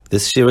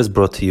This year is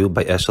brought to you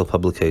by Eshel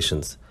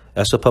Publications.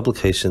 Eshel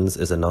Publications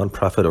is a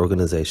non-profit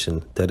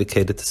organization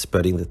dedicated to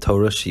spreading the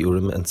Torah,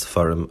 Shiurim, and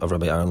Sefarim of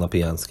Rabbi Aaron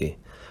Lapiansky.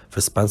 For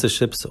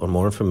sponsorships or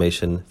more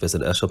information,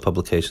 visit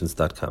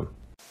eshelpublications.com.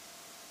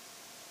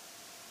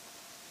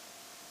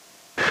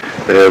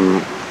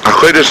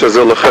 HaChodesh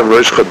hazeh lachem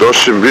rosh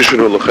chadoshim rishon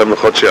hu lachem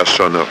l'chodshei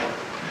hashana.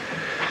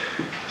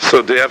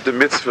 So they have the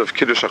mitzvah of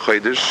Kiddush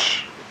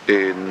HaChodesh,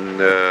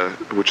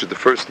 which is the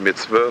first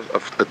mitzvah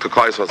of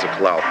Klal Yisrael as a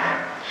klal.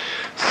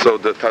 So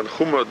the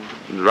Tanchuma,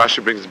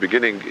 Rashi brings the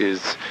beginning,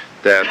 is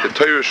that the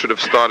Torah should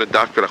have started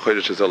Dafka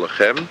HaChodesh hazeh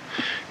lachem,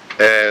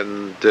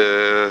 and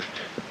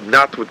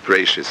not with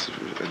Bereishis.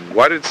 And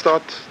why did it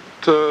start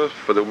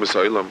for the Umas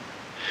Olam?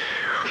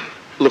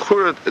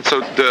 So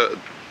the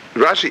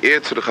Rashi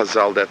adds to the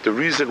Chazal that the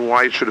reason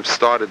why it should have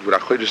started with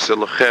HaChodesh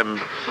hazeh lachem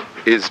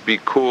is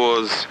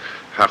because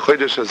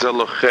HaChodesh hazeh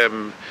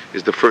lachem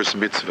is the first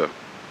mitzvah.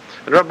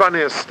 And Rabban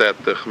asks that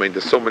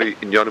there's so many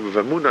in Yonim of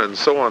Emunah and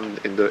so on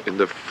in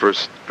the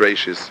first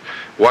Bereishis.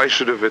 Why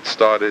should have it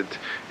started?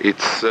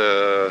 It's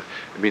not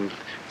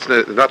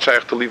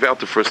shaykh to leave out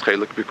the first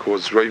chelik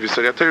because Rav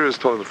Yisrael Torah is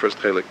told in the first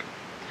chelik.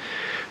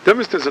 Then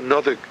there's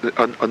another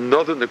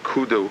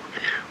nekudo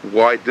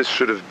why this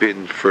should have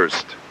been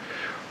first.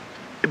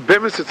 In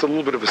Bemis, it's a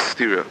little bit of a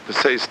stira. It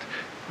says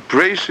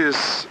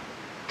Bereishis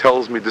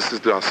tells me this is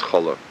the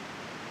Aschala.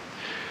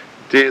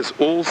 There's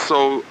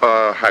also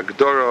a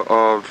Hagdara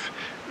of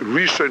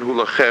Rishon hu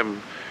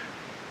lachem,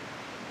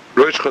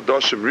 Rosh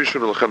Chadoshim Rishon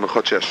hu lachem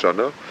l'chodshei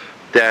hashana,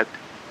 that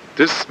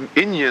this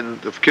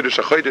inyan of Kiddush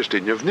HaChodesh, the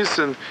inyan of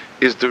Nisan,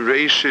 is the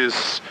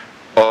reishis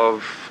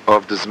of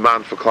the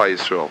Zman for Klal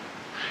Yisrael.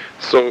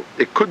 So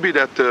it could be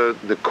that the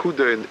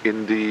Kuda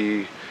in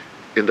the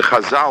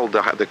Chazal,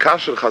 the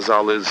Kasher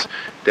Chazal is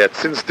that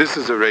since this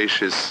is a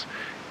reishis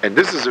and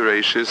this is a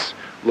reishis,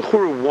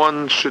 l'chura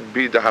one should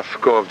be the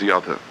hafka of the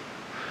other.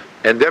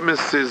 And then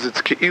says it's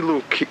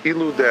ki'ilu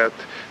that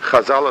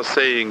Chazal is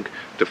saying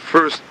the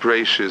first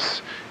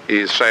Bereishis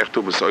is shaykh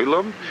to Umas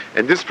Olam,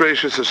 and this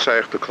Bereishis is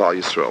shaykh to Klal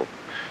Yisrael.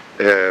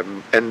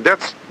 And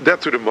that's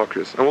what the Makar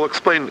is. And we'll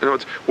explain.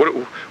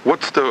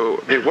 What's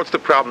the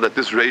problem that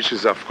this Reishis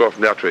is afkof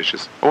not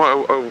Reishis?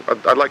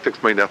 I'd like to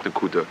explain that in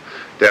Kuda,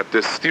 that the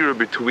stira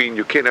between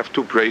you can't have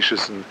two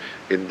Bereishis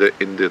in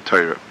the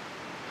Torah.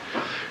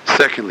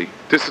 Secondly,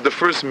 this is the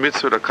first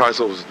mitzvah that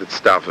Kaisel was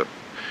Nitztava.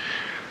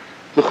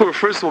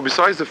 First of all,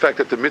 besides the fact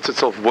that the mitzvah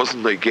itself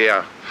wasn't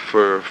negea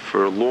for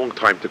a long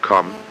time to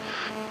come,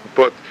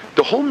 but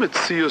the whole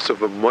mitzius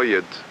of a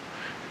moyed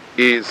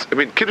is,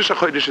 Kiddush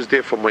HaChodesh is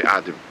there for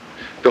Mo'adim.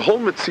 The whole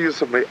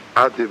mitzius of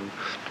Mo'adim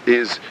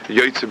is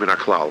yotzim min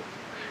haklal.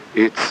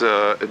 It's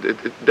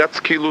that's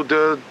kilu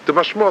the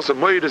mashmos. A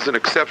moyed is an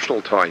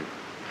exceptional time.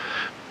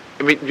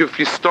 If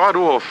you start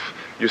off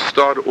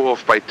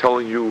by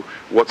telling you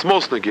what's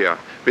most negea.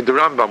 The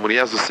Rambam, when he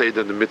has to say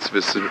that the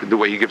mitzvahs, the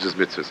way he gives his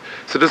mitzvahs.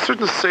 So there's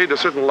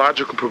certain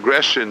logical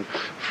progression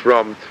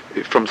from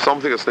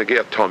something that's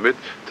negea tomid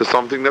to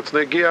something that's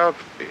negea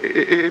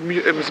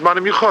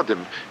zmanim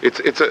yichadim.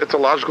 It's a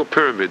logical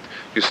pyramid.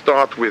 You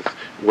start with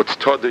what's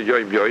tada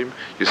yoim yoim.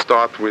 You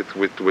start with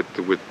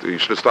you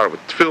should start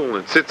with tefillin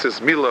and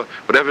tzitzis, milah,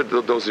 whatever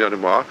those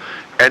yonim are,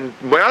 and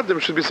mo'adim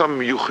should be something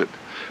miyuchid.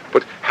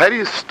 But how do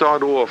you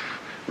start off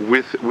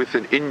with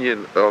an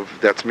inyan of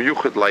that's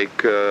miyuchid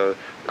like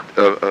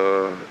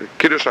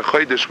Kiddush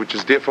HaChodesh, which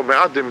is there for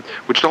Me'adim,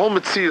 which the whole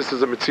Metzias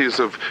is a Metzias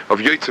of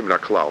Yotzim min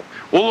haklal.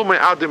 All of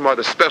Me'adim are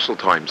the special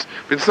times.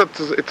 It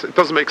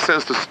doesn't make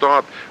sense to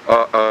start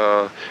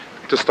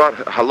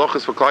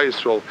halachas for Klal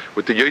Yisrael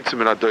with the Yotzim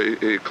min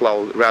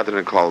haklal rather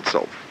than Klal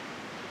itself.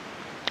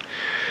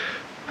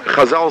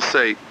 Chazal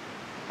say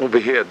over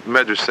here,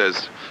 Medrash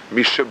says,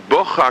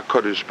 Mishabocha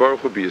HaKadosh Baruch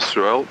Hu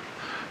b'Yisrael.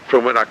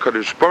 From when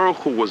HaKadosh Baruch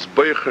Hu was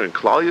Beicher in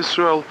Klal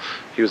Yisrael,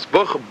 he was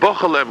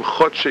Bochalem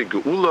Chodshei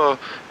Geula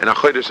and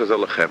HaChodesh hazeh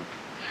lachem.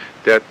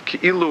 That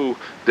Ki'ilu,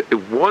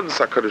 once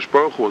HaKadosh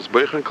Baruch Hu was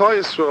Beicher in Klal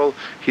Yisrael,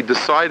 he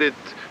decided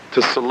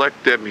to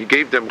select them. He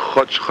gave them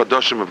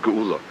Chadoshim of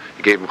Geula.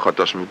 He gave them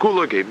Chadoshim of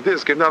Geula, gave them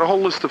this, gave them that, a whole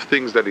list of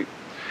things that he.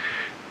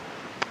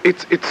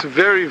 It's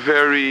very,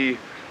 very.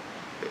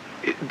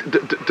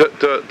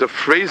 The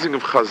phrasing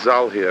of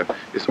Chazal here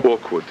is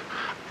awkward.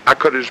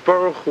 HaKadosh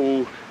Baruch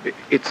Hu,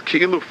 it's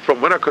ki'ilu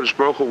from when HaKadosh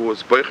Baruch Hu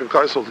was Beicher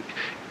Klal Yisrael,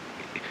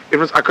 it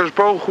was HaKadosh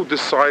Baruch Hu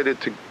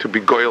decided to be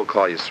Goyal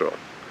Klal Yisrael.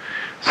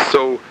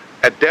 So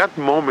at that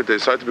moment they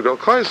decided to be Goyal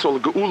Klal Yisrael.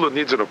 The Geula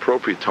needs an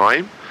appropriate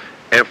time,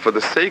 and for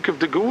the sake of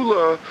the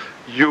Geula,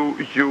 you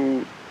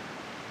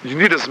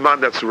need a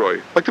Zman that's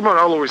roy. Like the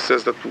Maharal always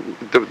says that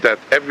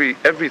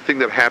everything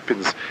that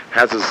happens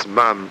has a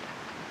Zman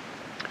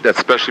that's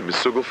specially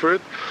misugel for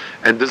it,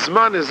 and the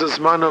Zman is a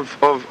Zman of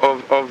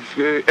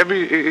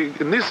every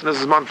Nisan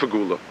is a Zman for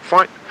Gula.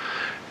 Fine.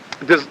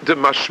 The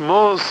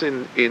mashmos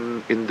in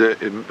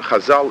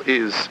Chazal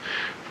is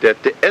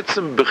that the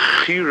etzem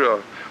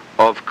bechira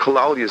of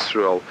Klal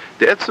Yisrael,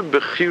 the etzem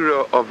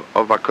bechira of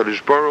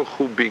HaKadosh Baruch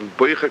Hu being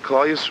Boicha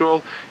Klal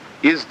Yisrael,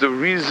 is the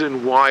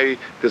reason why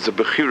there's a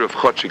bechira of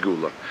Chotshi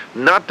Gula.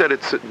 Not that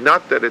it's a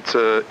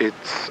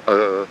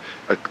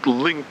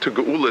link to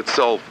Geula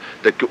itself,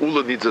 that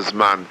Geula needs a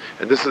Zman,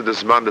 and this is the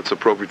Zman that's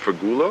appropriate for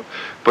Gula,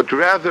 but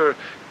rather,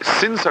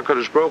 since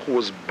HaKadosh Baruch Hu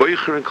was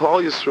Beicher in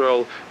Klal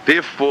Yisrael,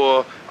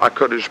 therefore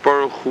HaKadosh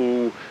Baruch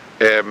Hu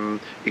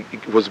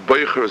was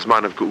Beicher as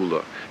man of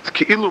Geula. It's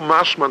Ke'ilu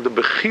Mashman, the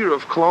Bechira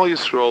of Klal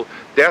Yisrael,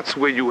 that's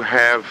where you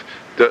have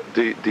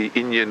the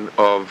inyan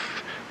of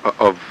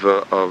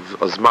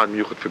Azman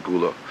Miyuchat for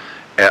Geula,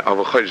 of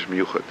a Chodesh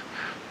Miyuchat.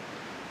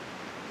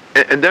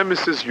 And then it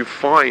says you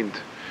find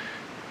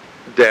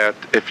that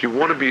if you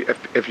want to be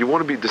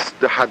the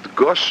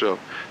Hadgasha,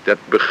 that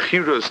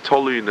Bechira is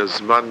totally in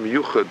Azman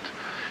Miyuchat,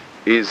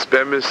 is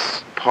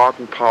bemis part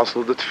and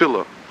parcel of the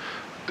tefillah.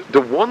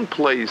 The one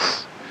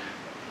place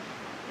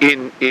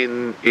in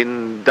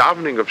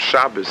davening of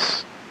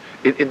Shabbos,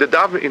 in the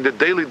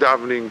daily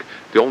davening,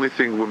 the only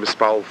thing we're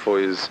mispal for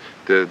is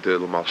the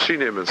Lamal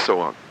Shinim and so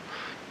on.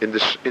 In the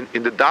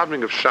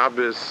davening of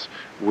Shabbos,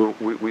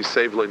 we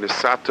say V'lo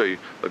Nesatoi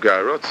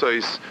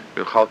L'Ga'arotzois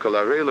V'Chalka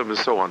L'Areilim and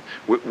so on.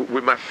 We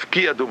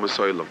mafkia du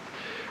Mesoilim.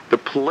 The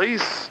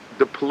place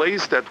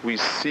that we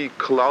see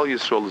Klal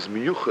Yisrael is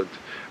miyuchad.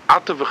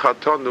 Ata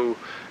v'chatanu,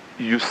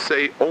 you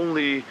say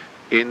only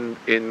in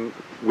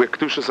where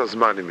Kedushas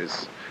Azmanim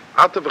is.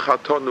 Ata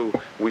v'chatanu,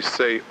 we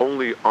say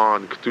only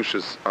on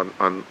Kedushas,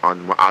 on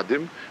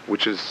Ma'adim,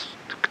 which is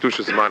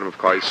Kedushas Azmanim of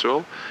Klal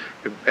Yisrael.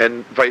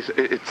 And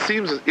it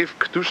seems as if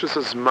Kedushas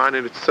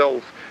Azmanim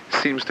itself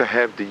seems to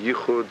have the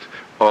yichud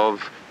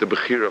of the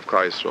Bechira of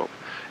Klal Yisrael.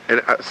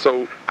 And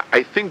so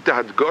I think the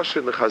Hadgosh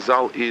in the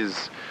Chazal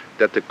is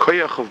that the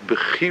koyach of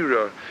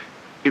Bechira,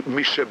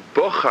 Mishe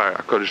Bochar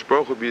HaKadosh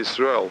Baruch Hu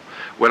b'Yisrael,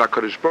 when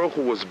HaKadosh Baruch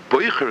Hu was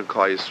Boicher in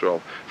Klal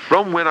Yisrael,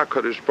 from when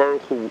HaKadosh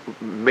Baruch Hu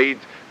made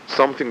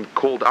something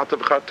called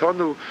Atav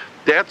Chatanu,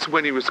 that's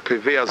when he was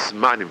Kevei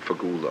Zmanim for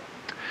Gula.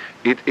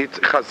 It's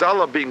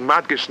Chazal being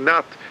madgish,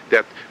 not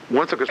that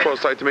once HaKadosh Baruch Hu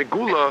decided to make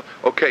Gula,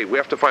 okay, we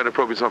have to find a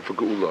appropriate time for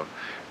Gula.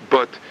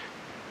 But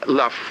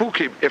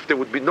Lafuki, if there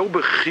would be no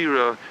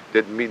Bechira,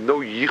 there'd be no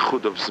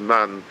Yichud of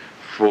Zman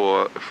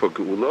for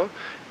Geula,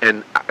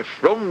 and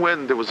from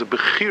when there was a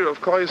Bechira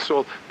of Klal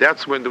Yisrael,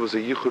 that's when there was a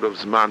Yichud of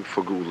Zman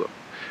for Geula.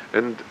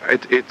 And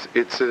it's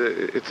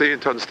easy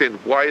to understand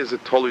why is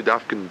it totally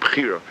dafkin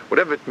Bechira.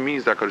 Whatever it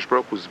means that HaKadosh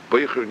Baruch Hu was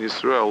Beicher in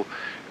Yisrael,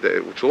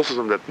 which is also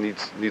something that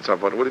needs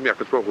Havana. What do you mean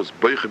HaKadosh Baruch Hu was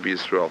Beicher by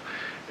Yisrael?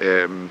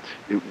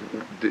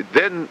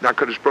 Then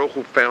HaKadosh Baruch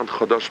Hu found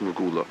Chodesh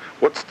Megula.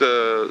 What's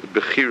the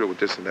Bechira with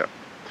this and that?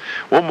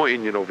 One more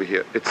Indian over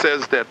here. It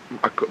says that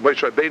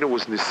Moshe Rabbeinu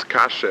was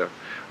niskasha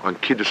on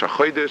Kiddush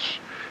HaChodesh,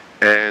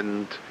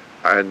 and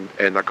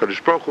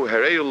HaKadosh Baruch Hu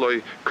Herei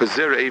Eloi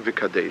Kazer Evi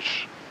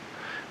Kadesh.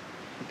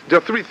 There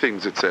are three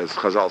things it says,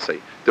 Chazal say.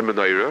 The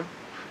Menorah,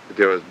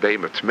 there is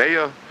Be'ema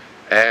Tmeya,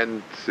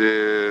 and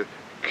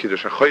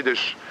Kiddush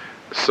HaChodesh.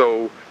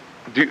 So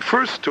the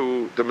first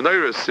two, the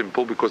Menorah is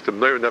simple because the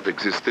Menorah never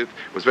existed.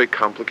 It was very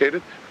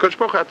complicated. HaKadosh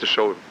Baruch Hu had to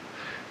show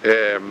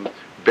him.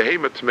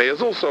 Behemoth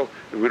Tmeyas also,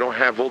 we don't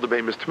have all the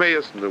Behemoth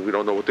Tmeyas, we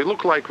don't know what they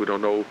look like, we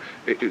don't know,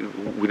 we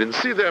didn't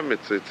see them,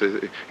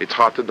 it's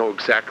hard to know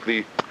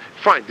exactly.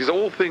 Fine, these are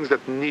all things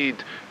that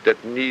need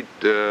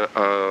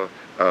Hezbollah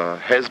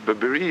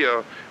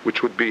Beria,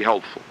 which would be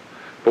helpful.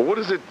 But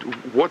what's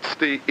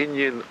the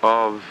inyan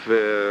of,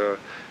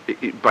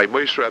 by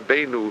Moshe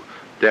Rabbeinu,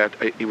 that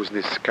it was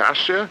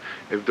niskasha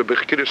of the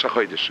Kiddush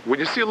HaChodesh. When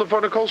you see a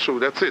Levana Kolshu,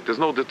 that's it. It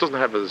doesn't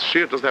have a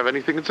shear, it doesn't have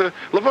anything. It's a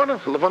Levana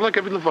like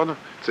every Levana.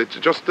 It's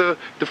just the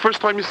first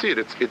time you see it.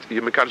 It's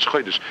Yemekadosh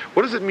Chodesh.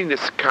 What does it mean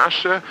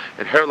niskasha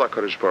and Herla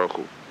Kadosh Baruch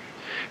Hu?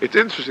 It's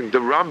interesting. The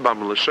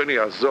Rambam Lashoni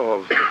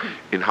Azov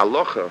in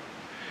Halacha,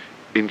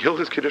 in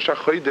Hilchis Kiddush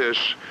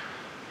HaChodesh,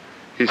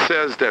 he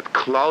says that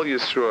Klal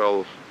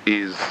Yisrael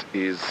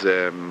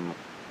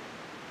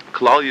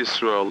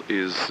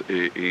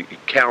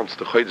counts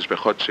the Chodesh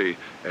Bechotshei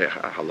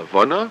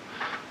Halavana,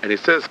 and he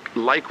says,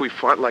 like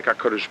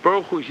HaKadosh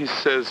Baruch Hu, he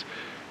says,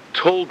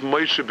 told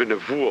Moshe ben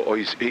Nevuah, or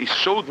he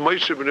showed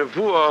Moshe ben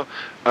Nevuah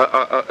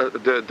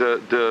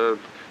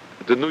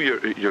the new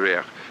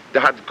Yerech. The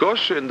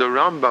Hadgosha in the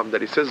Rambam that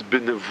he says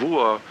ben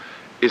Nevuah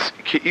is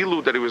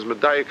Keilu, that he was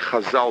Medayik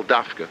Chazal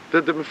Dafka.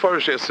 The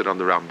Mefarish said on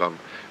the Rambam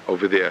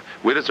over there.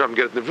 Where does Rambam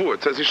get Nevuah?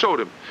 It says he showed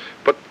him.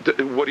 But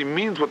what the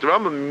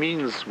Rambam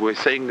means when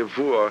saying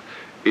Nevuah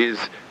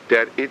is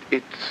that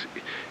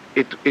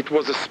it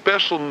was a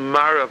special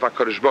Mara of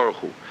HaKadosh Baruch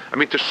Hu. I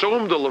mean, to show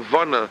him the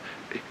Levana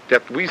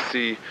that we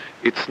see,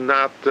 it's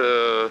not,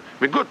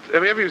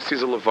 everyone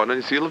sees a Levana,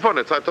 and you see a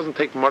Levana. It doesn't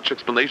take much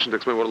explanation to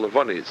explain what a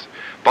Levana is.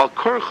 Bal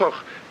Korchach,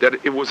 that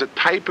it was a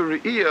type of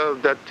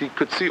Re'iyah that he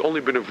could see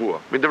only B'Nevuah.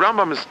 I mean, the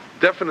Rambam is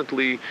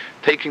definitely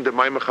taking the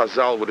Maimah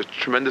Chazal with a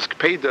tremendous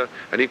Kpeda,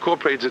 and he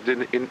incorporates it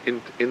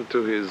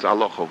into his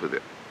halach over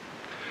there.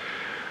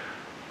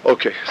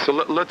 Okay, so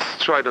let's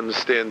try to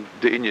understand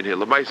the Inyan here.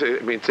 I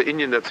mean, it's an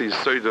Inyan that's a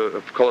Yisoida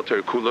of Kol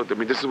HaTorah Kula. I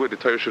mean, this is where the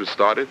Torah should have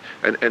started,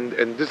 and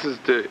this is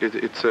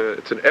it's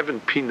an Evan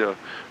Pina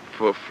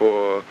for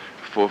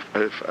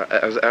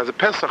as a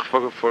Pesach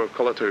for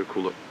Kol HaTorah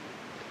Kula.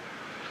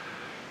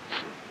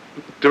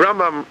 The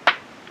Rambam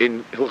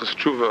in Hilchos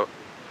Tshuva,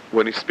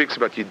 when he speaks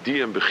about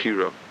Yediyah and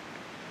Bechira,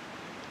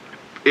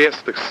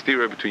 asks the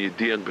stira between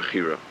Yediyah and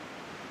Bechira.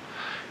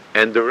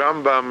 And the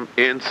Rambam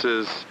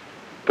answers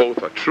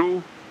both are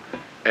true,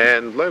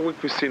 and like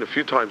we've seen a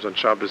few times on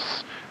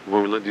Shabbos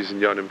when we learn these in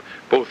Yanim,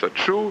 both are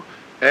true,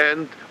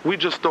 and we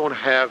just don't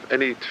have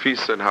any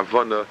tfisa and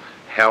havana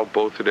how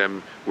both of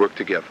them work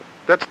together.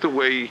 That's the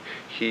way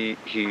he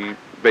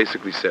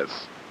basically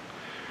says.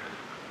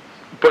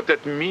 But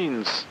that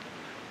means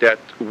that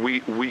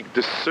we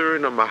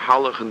discern a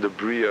mahalach in the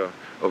bria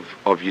of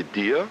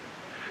Yediyah,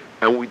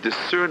 and we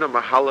discern a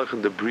mahalach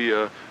in the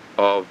bria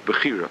of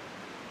Bechira.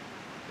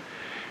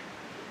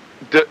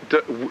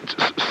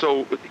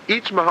 So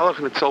each mahalach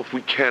in itself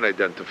we can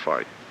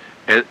identify,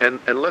 and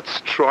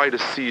let's try to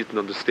see it and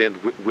understand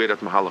where that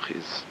mahalach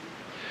is.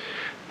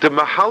 The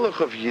mahalach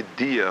of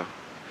Yediyah,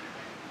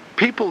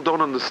 people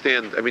don't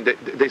understand. I mean,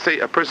 they say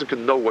a person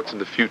can know what's in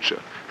the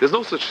future. There's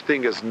no such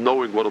thing as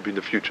knowing what will be in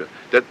the future.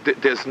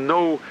 That's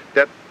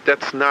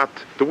not,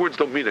 the words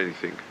don't mean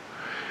anything.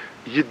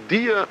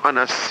 Yediyah on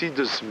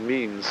Asidus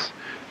means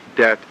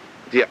that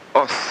the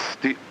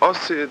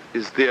Asid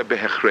is there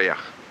behechreach.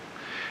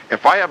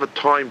 If I have a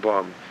time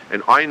bomb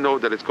and I know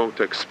that it's going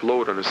to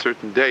explode on a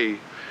certain day,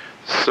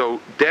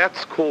 so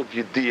that's called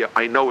Yediyah.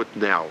 I know it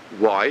now.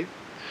 Why?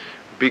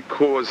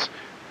 Because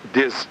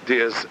there's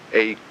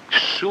a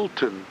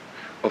shulton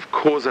of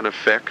cause and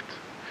effect.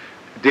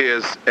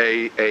 There's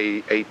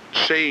a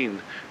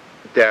chain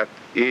that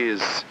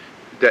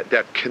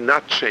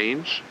cannot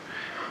change.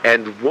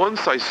 And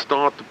once I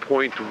start to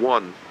point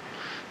 1,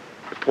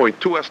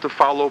 point 2 has to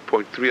follow,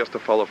 point 3 has to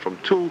follow from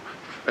 2,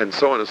 and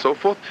so on and so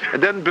forth.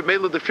 And then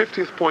b'meila the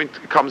 50th point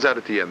comes out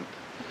at the end.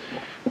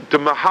 The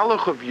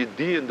mahalach of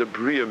Yediyah and the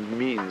Bria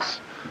means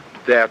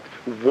that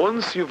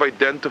once you've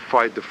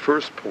identified the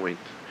first point,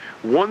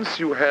 once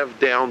you have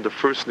down the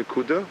first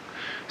nekuda,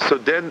 so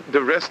then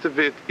the rest of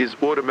it is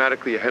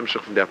automatically a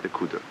hemshech from that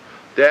nekuda.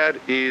 That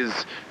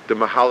is the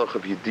mahalach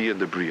of Yediyah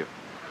and the Bria.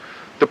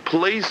 The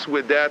place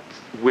where that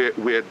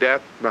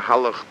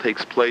mahalach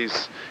takes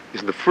place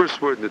is in the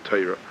first word in the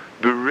Torah.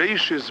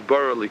 Bereishis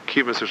bara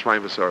likim es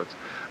hashamayim v'saaretz.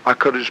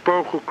 HaKadosh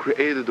Baruch Hu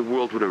created the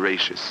world with a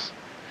reishis.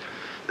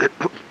 A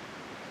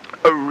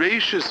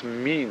reishis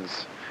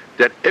means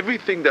that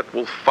everything that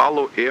will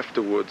follow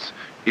afterwards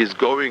is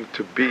going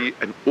to be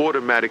an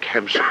automatic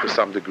hemshech to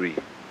some degree.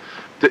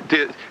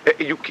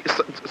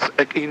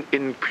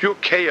 In pure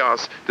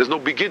chaos, there's no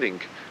beginning.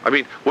 I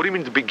mean, what do you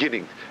mean the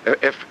beginning?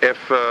 If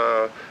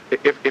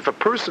a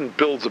person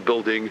builds a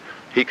building,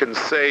 he can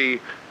say,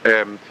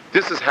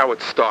 this is how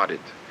it started.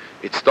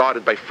 It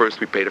started by first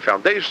we made a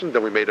foundation,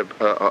 then we made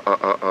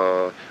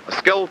a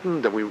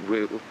skeleton, then we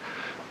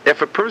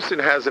if a person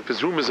if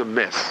his room is a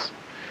mess,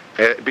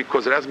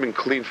 because it hasn't been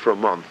cleaned for a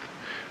month,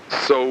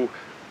 so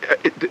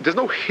there's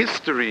no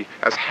history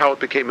as how it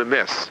became a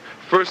mess.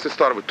 First it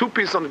started with 2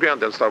 pieces on the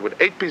ground, then it started with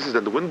 8 pieces,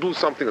 then the wind blew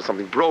something or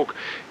something broke.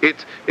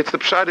 It's the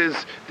pshat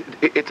is,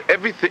 it's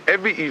everything,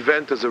 every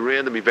event is a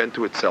random event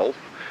to itself,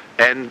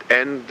 and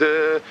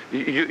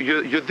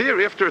you're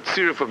there after a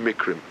tziruf of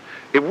mikrim.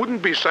 It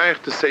wouldn't be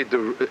shaykh to say it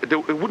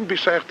wouldn't be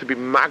shaykh to be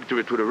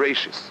magdurit with a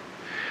reishis.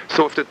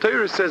 So if the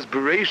Torah says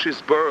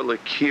bereishis bara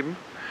lekim,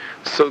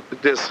 so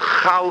there's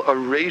chal a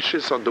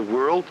reishis on the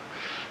world,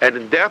 and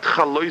in that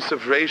chalois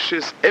of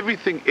reishis,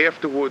 everything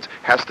afterwards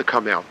has to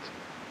come out.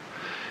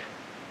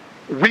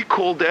 We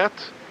call that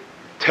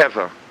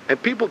teva, and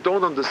people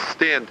don't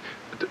understand.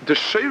 The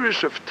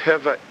sheirish of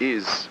teva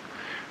is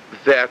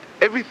that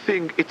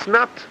everything. It's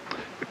not.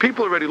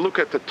 People already look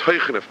at the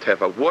teichen of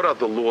teva. What are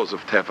the laws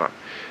of teva?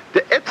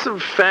 The etzem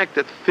fact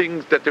that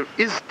there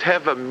is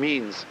teva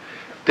means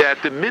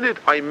that the minute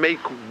I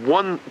make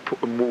one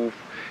move,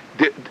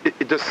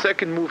 the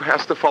second move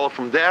has to follow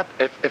from that.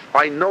 If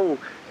I know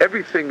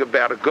everything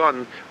about a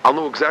gun, I'll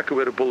know exactly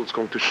where the bullet's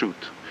going to shoot.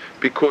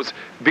 Because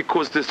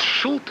this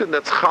shulton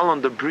that's chal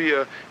on the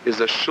bria is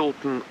a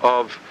shulton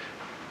of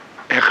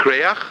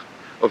hechreach,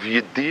 of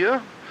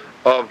yediyah,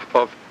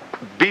 of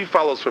B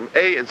follows from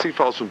A and C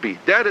follows from B.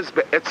 That is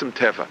be'etzem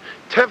teva.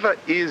 Teva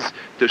is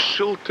the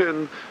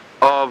shulton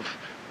of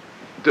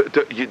the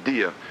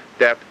yediyah,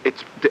 that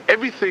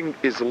everything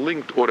is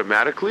linked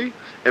automatically,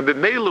 and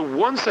b'meila,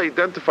 once I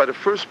identify the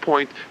first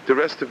point, the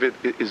rest of it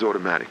is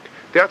automatic.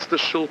 That's the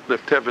shulton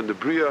of teva and the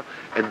bria,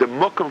 and the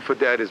mokum for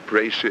that is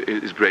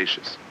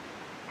gracious.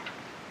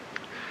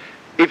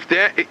 If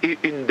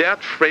in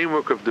that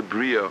framework of the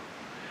bria,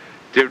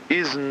 there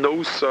is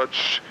no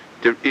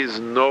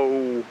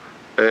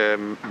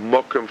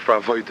mokum for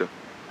avodah,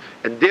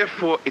 and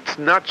therefore it's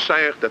not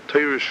shaykh that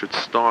Torah should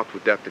start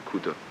with that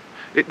nekuda.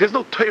 There's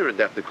no Torah in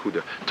that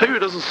nekuda. Torah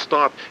doesn't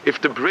start if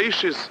the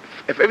breishis,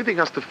 if everything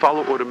has to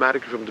follow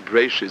automatically from the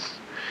breishis,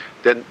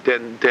 then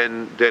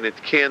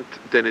it can't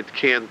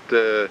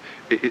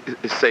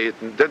say it.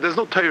 There's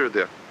no Torah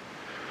there.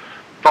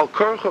 Al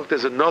Korchov,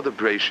 there's another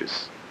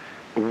breishis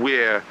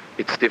where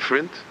it's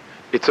different.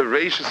 It's a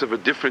reishis of a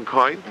different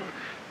kind,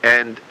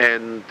 and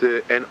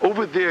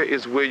over there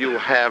is where you'll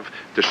have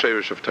the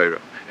Sheirish of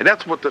Torah. And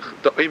that's what the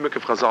Eimek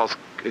of Chazal's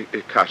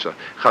Kasha.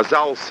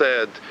 Chazal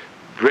said,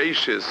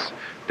 gracious,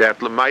 that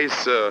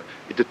Lemaisa,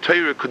 the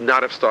Torah could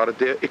not have started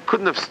there. It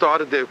couldn't have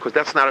started there because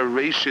that's not a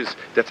rashis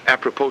that's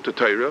apropos to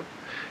Torah.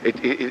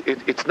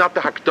 It's not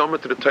the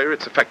Hakdama to the Torah,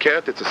 it's a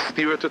fakert, it's a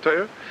stira to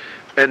Torah.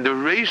 And the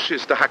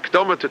rashis, the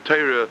Hakdama to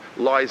Torah,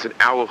 lies in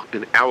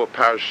our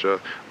parsha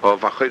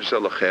of HaChodesh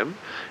Elochem.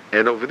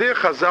 And over there,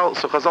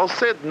 Chazal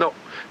said, no,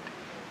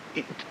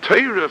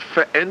 Torah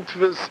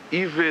ve'entves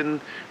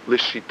even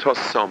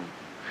l'shitosam.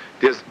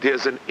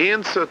 There's an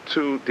answer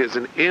to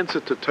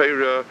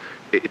Torah,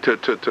 to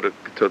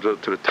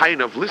the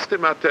tain of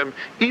listimatem,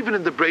 even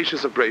in the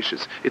bracious of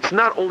bracious. It's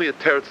not only a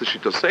teretz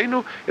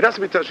l'shitosenu, it has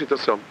to be teretz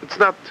l'shitosam. It's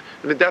not,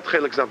 I mean, that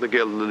chelik is not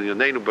negel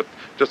l'yanenu, but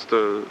just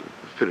to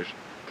finish.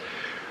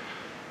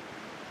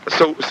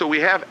 So we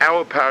have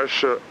our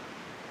parasha.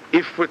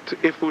 If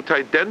we to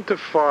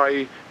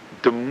identify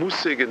the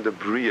musig and the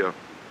bria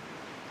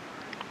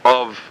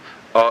of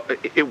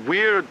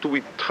where do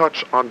we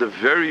touch on the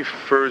very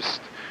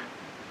first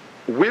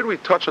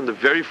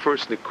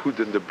nikud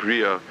in the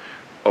bria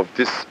of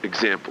this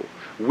example?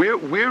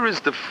 Where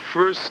is the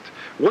first?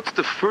 What's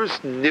the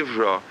first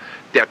nivra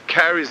that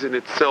carries in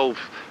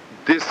itself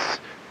this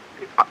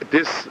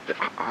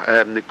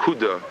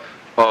nikuda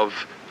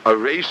of a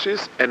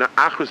rashis and an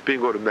achrus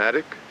being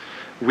automatic?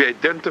 We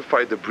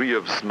identify the bria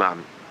of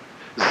zman.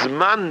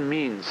 Zman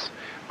means,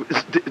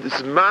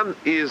 Zman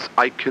is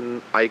I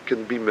can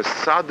be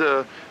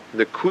mesada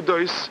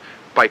nekudos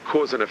by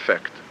cause and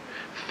effect.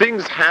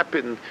 Things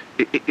happen.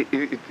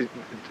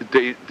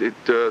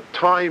 The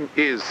time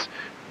is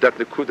that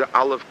nekuda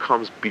aleph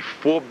comes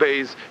before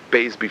beis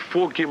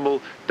before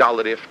gimel,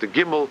 dalet after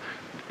gimel.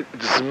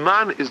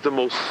 Zman is the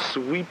most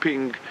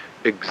sweeping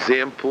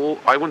example.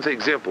 I wouldn't say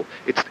example.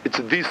 It's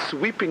the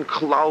sweeping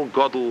klal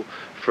gadol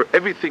for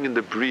everything in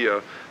the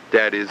bria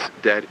that is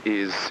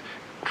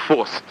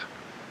forced.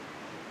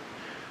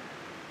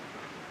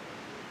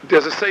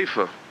 There's a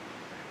sefer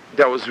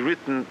that was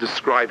written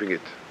describing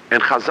it,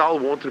 and Chazal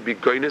wanted to be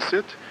goynis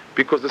it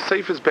because the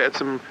sefer is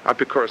be'etzem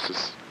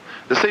apikoursis.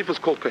 The sefer is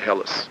called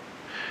Koheles.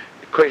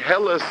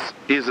 Koheles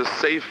is a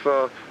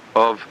sefer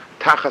of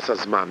tachas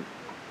azman.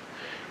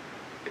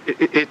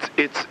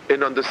 It's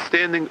an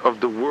understanding of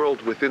the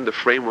world within the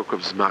framework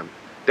of zman.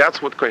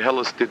 That's what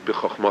Koheles did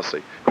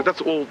b'chochmasei. But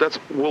that's all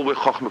where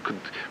Chochma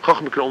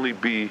can only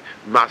be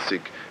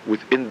masig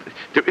within.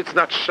 It's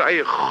not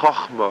shayach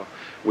Chochma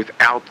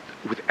without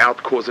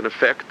cause and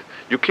effect.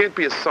 You can't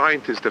be a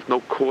scientist if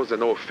no cause and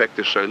no effect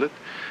is shaylet.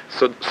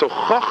 So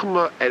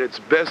Chochma at its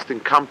best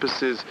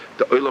encompasses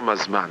the olam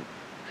hazman.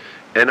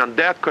 And on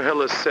that,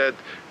 Koheles said,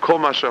 Kol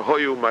masha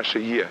hoyu masha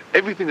yeh.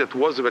 Everything that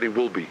was already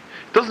will be.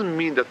 It doesn't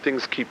mean that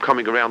things keep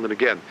coming around and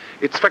again.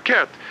 It's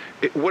fakert.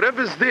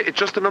 Whatever's there, it's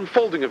just an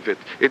unfolding of it.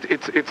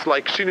 It's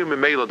like Shinu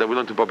Memela that we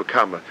learned to Baba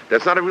Kama.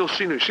 That's not a real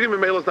Shinu. Shinu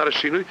Memela is not a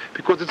Shinu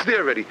because it's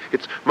there already.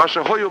 It's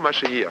masha hoyu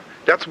masha yeh.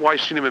 That's why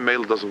Shinu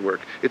Memela doesn't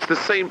work. It's the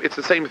same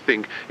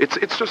thing.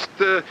 It's just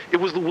it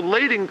was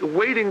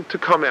waiting to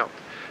come out.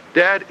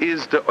 That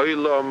is the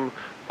olam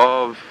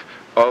of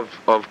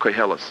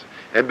Koheles.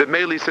 And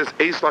B'meili says,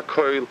 Eis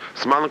lakoil,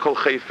 Zman kol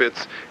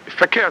chayfetz.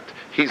 Fakert,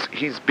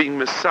 he's being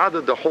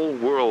mesada the whole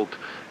world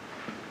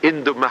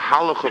in the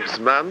mahalach of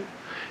Zman,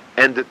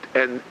 and the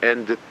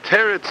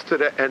teretz to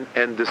that,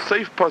 and the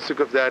safe pasuk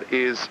of that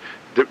is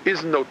there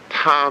is no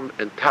tam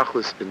and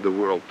tachlis in the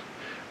world,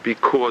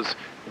 because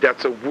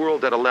that's a world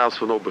that allows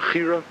for no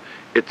bechira.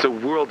 It's a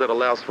world that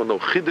allows for no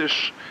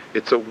chiddush.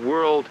 It's a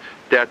world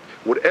that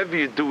whatever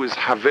you do is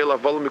havel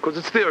avolim because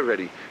it's there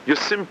already. You're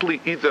simply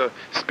either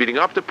speeding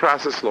up the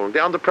process, slowing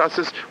down the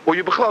process, or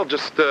you b'chlal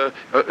just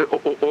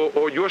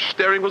or your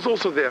staring was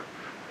also there.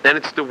 And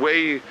it's the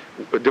way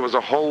there was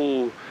a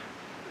whole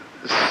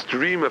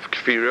stream of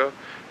kfira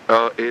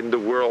in the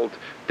world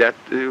that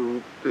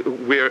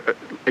where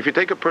if you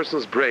take a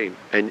person's brain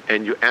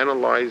and you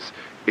analyze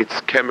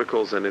its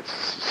chemicals and its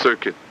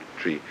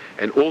circuitry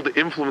and all the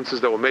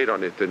influences that were made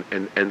on it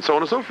and so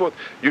on and so forth,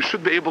 you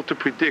should be able to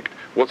predict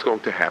what's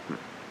going to happen.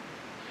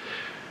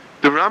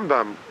 The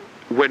Rambam,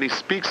 when he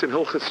speaks in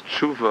Hilchas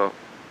Tshuva,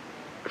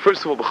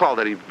 first of all, B'chal,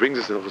 that he brings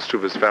us in Hilchas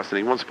Tshuva is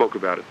fascinating. One spoke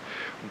about it.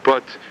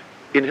 But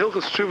in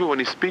Hilchas Tshuva, when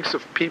he speaks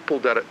of people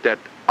that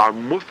are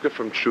mufka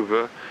from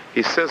Tshuva,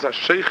 he says,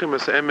 Hasheichim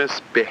es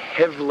emes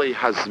behevlei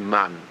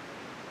hazman.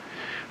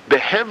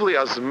 Behevlei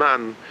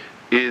hazman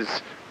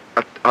is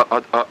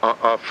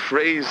a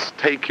phrase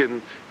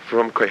taken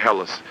from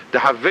Koheles. The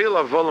Havel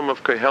Avolim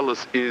of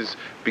Koheles is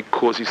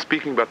because he's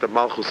speaking about the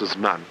Malchus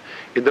Zman.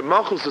 In the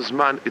Malchus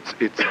Zman,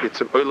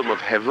 it's an Olam of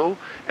Hevel,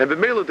 and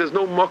B'meila there's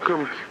no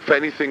mokum for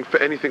anything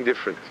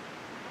different.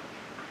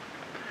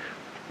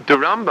 The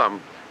Rambam,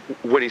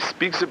 when he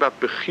speaks about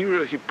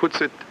Bechira, he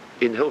puts it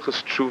in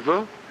Hilchas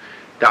Tshuva,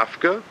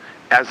 Dafka,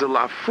 as a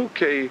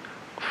lafuke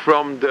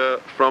from the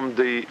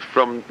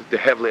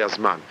Hevlei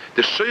Azman.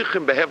 The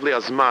Sheikhim Behevlei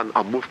Azman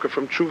are mufka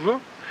from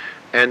Tshuva,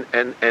 and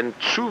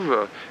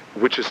Tshuva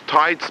which is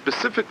tied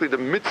specifically, the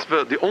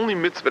mitzvah, the only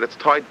mitzvah that's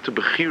tied to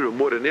Bechira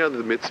more than any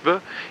other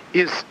mitzvah,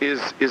 is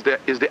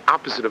the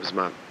opposite of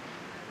Zman.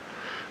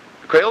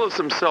 Koheles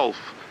himself,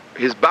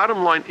 his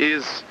bottom line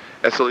is,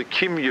 as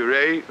Elikim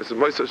Yirei, as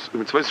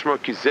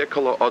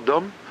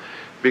Adam,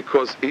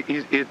 because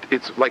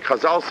it's like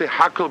Chazal say,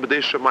 Hakol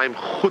b'dei Shemayim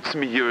chutz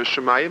mi Yirei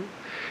Shemayim.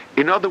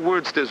 In other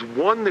words, there's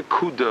one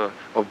nekuda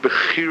of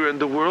Bechira in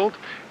the world,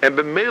 and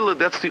b'meila,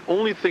 that's the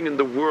only thing in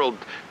the world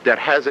that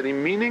has any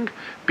meaning,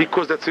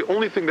 because that's the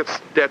only thing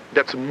that's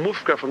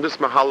mufka from this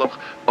mahalach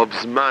of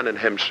Zman and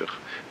Hemshech.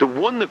 The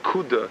one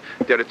nekuda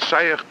that it's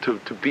shaykh to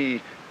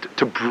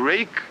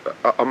break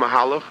a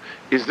mahalach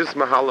is this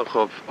mahalach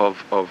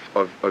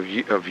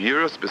of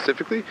Yira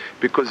specifically,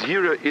 because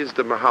Yira is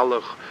the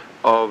mahalach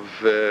of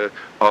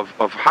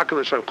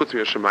HaChodesh chutz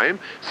mi Shemayim.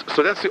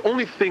 So that's the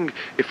only thing.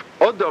 If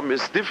Adam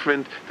is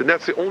different, then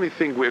that's the only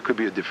thing where it could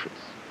be a difference.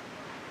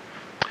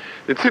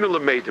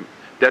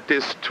 That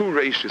there's two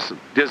rashis.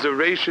 There's a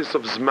rashis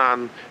of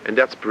Zman, and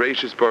that's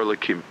Bereshis Bar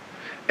Lakim.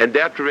 And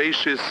that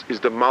rashis is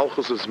the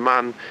Malchus of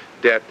Zman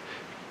that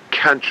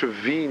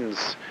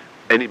contravenes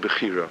any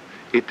Bechira.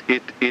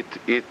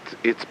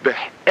 It's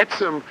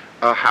be'etzem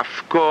a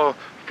hafka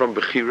from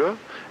Bechira,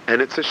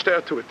 and it's a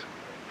shter to it.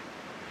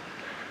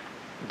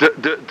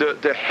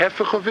 The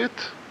hefech of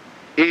it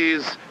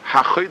is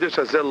HaChodesh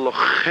Hazel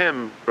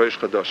Lochem Rosh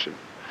Chodashim.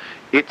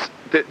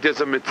 There's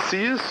a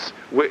metzius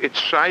where it's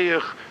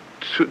shaykh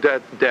to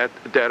that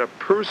a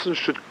person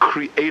should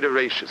create a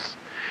rashis.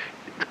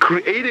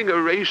 Creating a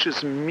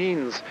rashis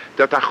means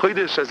that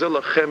HaChodesh Hazel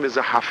Lochem is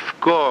a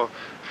hafka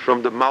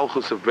from the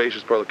Malchus of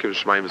Bereshis Bar Lakim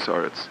Shemayim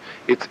V'Saaretz.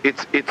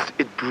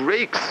 It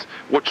breaks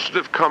what should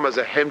have come as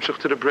a hemshech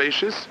to the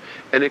Bereshis,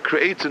 and it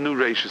creates a new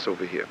rashis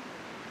over here.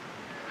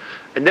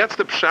 And that's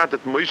the pshat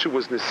that Moshe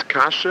was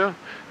niskasha,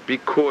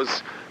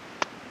 because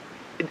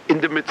in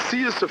the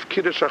metzius of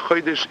Kiddush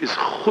HaChodesh is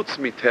chutz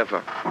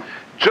miteva.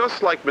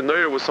 Just like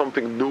menorah was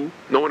something new,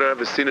 no one had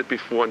ever seen it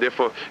before, and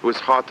therefore it was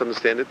hard to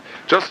understand it.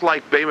 Just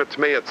like Be'emet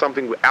Tmei, it's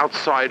something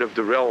outside of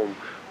the realm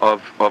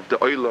of the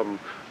olam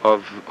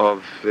of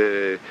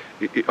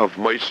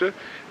Moshe.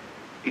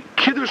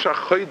 Kiddush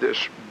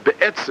HaChodesh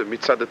be'etzem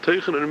mitzad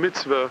ha'tochen and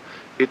mitzvah,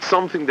 it's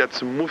something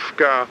that's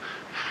mufka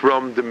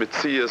from the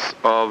metzius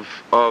of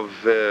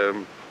the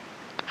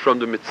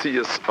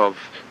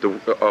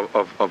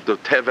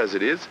tev as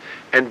it is,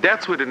 and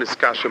that's what in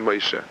Iskasha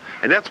Moshe,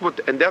 and that's what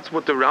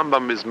the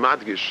Rambam is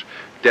madgish,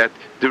 that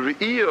the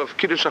re'iyah of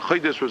Kiddush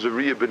HaChodesh was a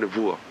re'iyah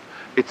b'nevuah.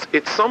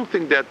 It's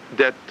something that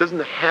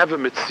doesn't have a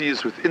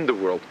metzius within the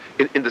world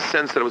in the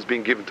sense that it was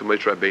being given to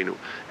Moshe Rabbeinu,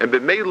 and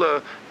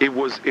b'meila it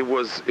was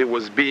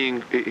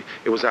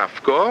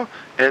afkar,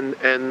 and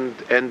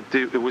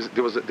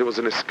there was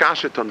an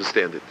iskasha to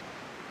understand it.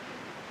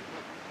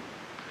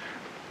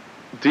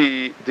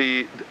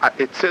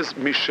 It says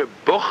Misha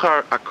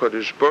Bochar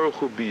HaKadosh Baruch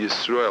Hu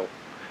B'Yisrael,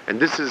 and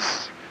this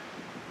is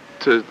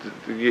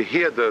you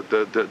hear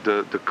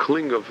the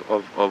cling of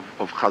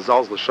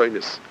Chazal's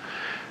Lashonis.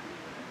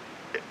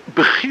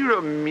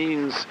 Bechira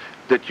means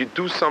that you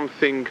do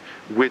something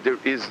where there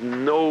is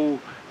no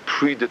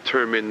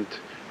predetermined,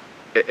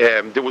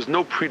 there was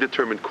no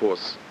predetermined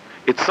cause.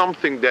 It's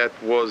something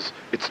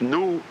it's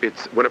new.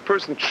 It's when a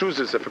person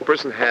chooses, if a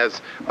person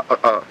has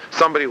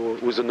somebody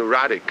who's a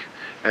neurotic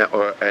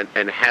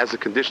and has a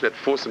condition that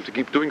forces him to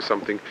keep doing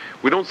something,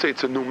 we don't say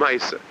it's a new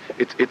ma'isa.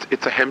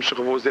 It's a hemshech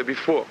of what was there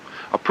before.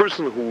 A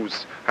person who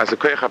has a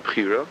koyach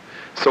bechira,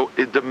 so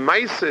the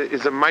ma'isa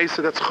is a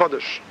ma'isa that's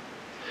chodesh.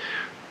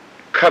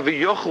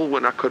 Kaviyochel,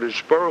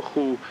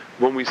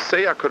 when we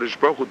say HaKadosh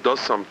Baruch Hu does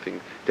something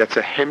that's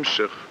a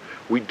hemshech,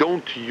 we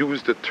don't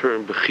use the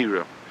term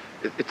bechira.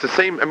 It's the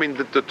same. I mean,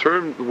 the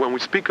term, when we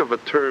speak of a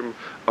term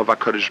of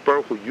HaKadosh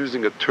Baruch Hu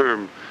using a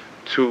term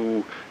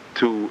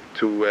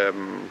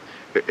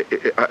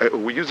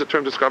we use a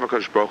term to describe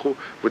HaKadosh Baruch Hu,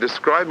 we're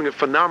describing a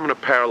phenomenon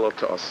parallel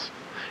to us.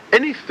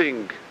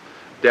 Anything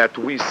that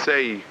we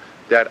say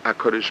that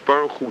HaKadosh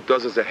Baruch Hu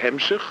does as a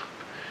hemshech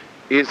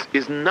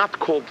is not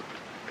called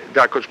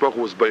that HaKadosh Baruch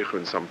Hu was beicher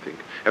in something.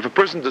 If a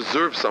person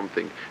deserves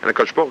something and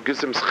HaKadosh Baruch Hu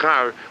gives him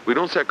schar, we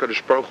don't say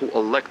HaKadosh Baruch Hu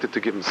elected to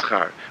give him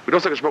schar. We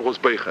don't say HaKadosh Baruch Hu was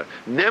beicher.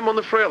 Nem on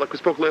the frail, like we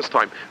spoke last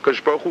time.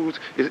 HaKadosh Baruch Hu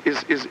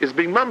is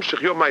being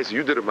mamshech. Your ma'is,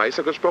 you did a ma'is.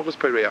 HaKadosh Baruch Hu is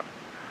pereya.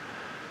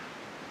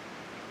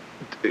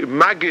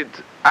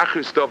 Magid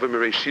achris dov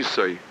emirei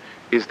shisoi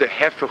is the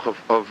hefech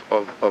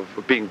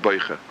of being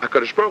beicher.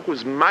 HaKadosh Baruch Hu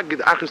is magid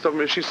achris dov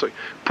emirei shisoi.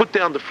 Put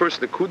down the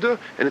first nekuda,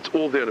 and it's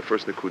all there in the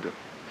first nekuda.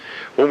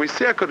 When we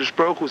say HaKadosh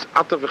Baruch Hu is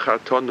ata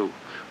v'chartonu,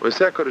 when we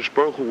say HaKadosh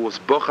Baruch Hu was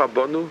bocha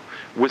banu,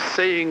 we're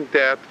saying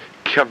that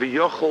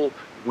kaviyochel,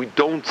 we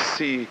don't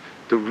see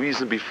the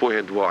reason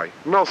beforehand why.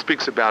 Mal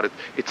speaks about it.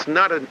 It's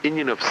not an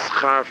inyan of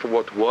schar for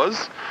what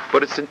was,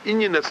 but it's an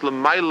inyan that's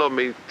l'mayla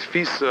me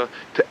tfisa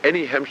to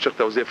any hemshech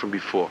that was there from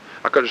before.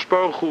 HaKadosh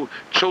Baruch Hu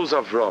chose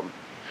Avram.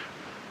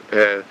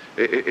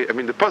 I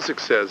mean, the pasuk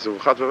says,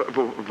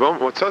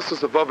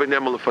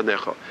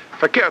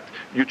 "Faket,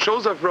 you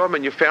chose Avram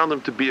and you found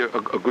him to be a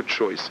good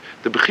choice."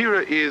 The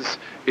bechira is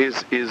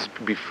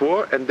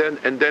before, and then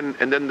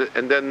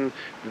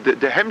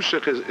the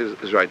hemshech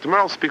is right. The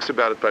Maral speaks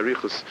about it by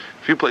Richus,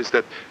 a few places,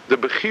 that the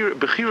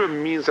bechira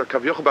means that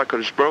Kavyochel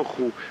B'Kadosh Baruch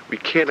Hu, we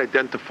can't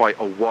identify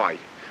a why.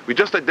 We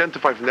just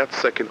identify from that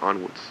second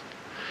onwards.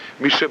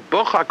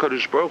 Mishabocha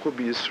HaKadosh Baruch Hu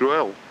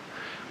b'Yisrael.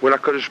 When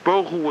HaKadosh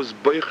Baruch Hu was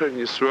Beicher in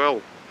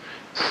Yisrael,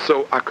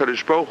 so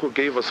HaKadosh Baruch Hu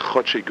gave us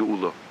Chodshei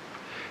Geula.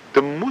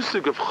 The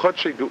musig of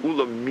Chodshei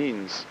Geula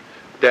means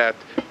that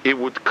it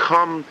would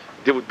come,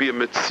 there would be a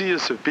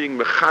metzias of being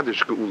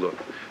Mechadish Geula.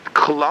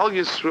 Klal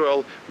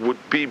Yisrael would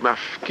be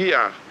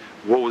mafkiah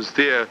what was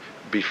there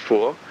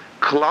before.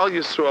 Klal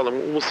Yisrael,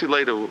 and we'll see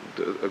later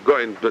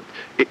going, but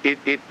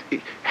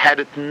had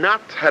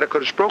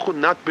HaKadosh Baruch Hu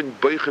not been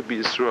Beicher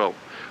b'Yisrael,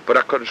 but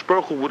HaKadosh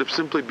Baruch Hu would have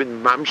simply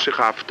been Mamshech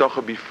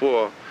HaAvtacha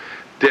before,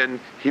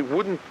 then he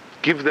wouldn't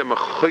give them a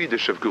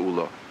Chodesh of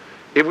Geula.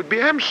 It would be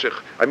Hemshech.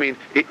 I mean,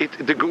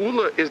 the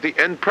Geula is the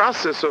end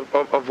process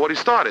of what he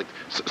started.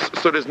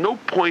 So there's no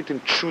point in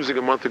choosing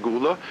a month of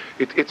Geula.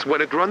 It's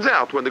when it runs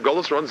out, when the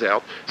Golus runs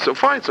out. So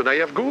fine, so now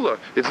you have Geula.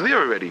 It's there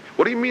already.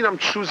 What do you mean I'm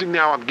choosing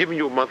now? I'm giving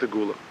you a month of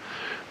Geula.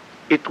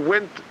 It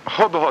went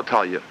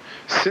Habahatalya.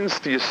 Since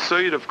the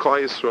Yesod of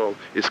Klal Yisrael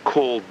is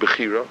called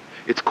Bechira,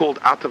 it's called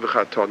Ata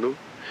V'Chatanu.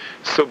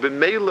 So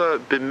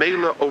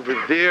b'meila over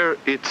there,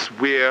 it's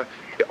where,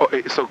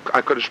 so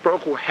HaKadosh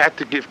Baruch Hu had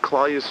to give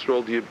Klal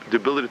Yisrael the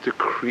ability to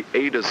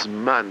create a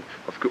Zman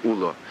of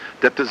Geula.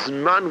 That the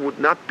Zman would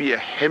not be a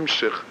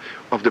hemshech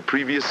of the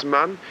previous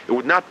Zman. It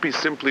would not be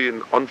simply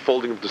an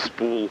unfolding of the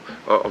spool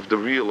of the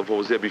reel of what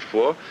was there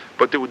before,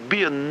 but there would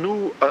be a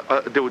newness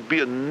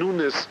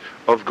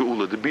of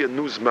Geula. There'd be a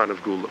new Zman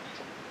of Geula.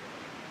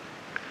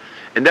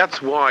 And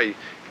that's why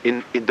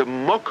in the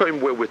Mokim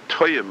where we're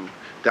Toyim,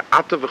 the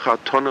Ata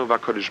V'Chatonu of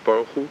HaKadosh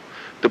Baruch Hu,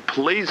 the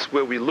place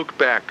where we look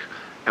back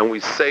and we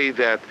say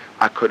that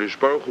HaKadosh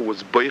Baruch Hu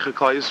was Beicher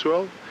Klal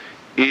Yisrael,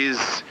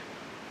 is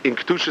in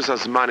Kedushas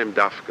Azmanim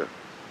Dafka.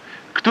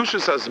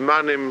 Kedushas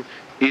Azmanim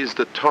is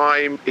the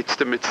time, it's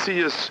the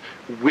Metzias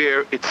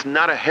where it's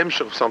not a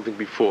hemshech of something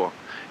before.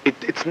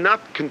 It's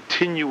not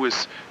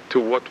continuous to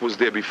what was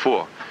there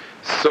before.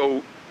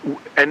 So,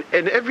 and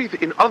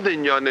everything, in other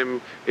inyanim,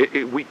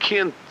 we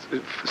can't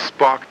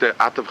spark the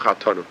Atav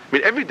Chatanu. I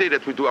mean, every day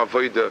that we do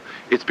Avodah,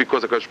 it's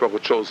because HaKadosh Baruch Hu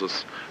chose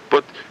us.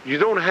 But you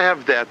don't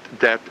have that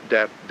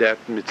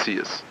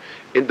Metzias.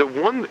 In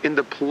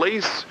the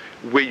place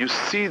where you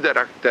see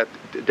that the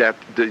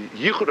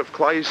Yichud of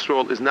Klal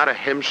Yisrael is not a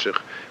hemshech,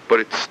 but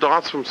it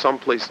starts from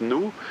someplace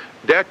new,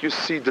 that you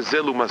see the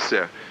Zelu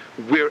Maser,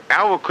 where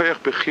our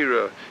Koyach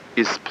Bechira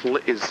is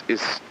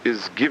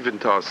given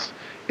to us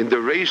in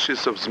the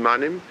ratios of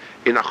Zmanim,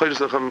 in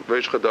HaChodesh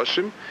Reish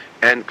Chadashim,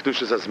 and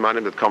Kedushas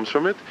Zmanim that comes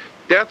from it.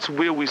 That's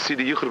where we see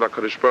the Yichud of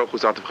HaKadosh Baruch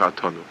Hu's Atav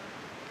Chatanu.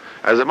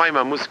 As a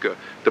Maimah Muska,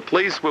 the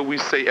place where we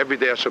say every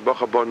day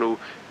Ashabacha Banu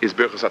is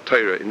Berchas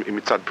HaTorah in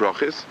Mitzad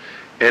Brachis,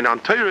 and on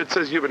Torah it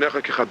says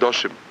Yivanecha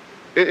Kechadoshim.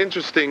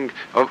 Interesting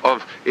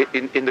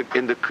in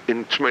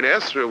Shemona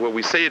Esrei where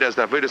we say it as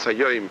the Avodas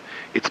Hayoim,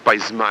 it's by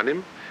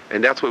Zmanim,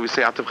 and that's where we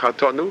say Atav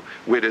Chatanu,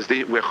 where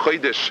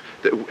Chodesh,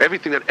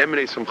 everything that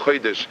emanates from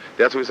Chodesh,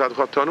 that's where we say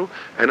Atav Chatanu.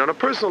 And on a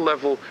personal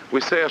level,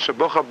 we say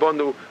Ashabacha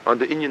Banu on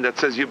the Inyan that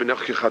says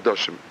Yivanecha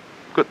Kechadoshim.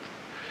 Good.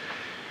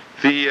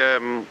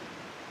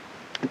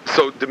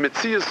 So the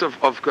Metzias of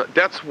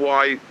that's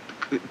why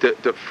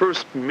the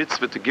first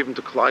mitzvah to give him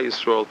to Klal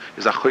Yisrael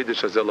is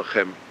HaChodesh Hazeh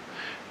Lachem,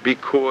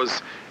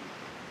 because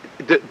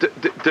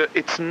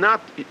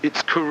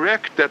it's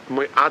correct that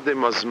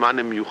Mo'adim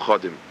Azmanim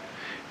Yuchadim,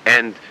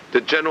 and the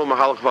general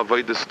Mahalach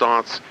Vavodah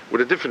starts with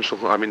a different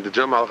shulchan. I mean, the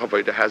general Mahalach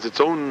Vavodah has its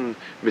own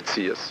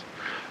Metzias,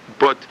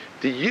 but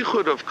the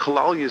Yichud of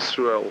Klal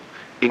Yisrael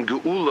in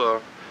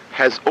Geula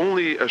has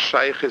only a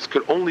shayches,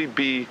 could only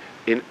be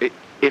in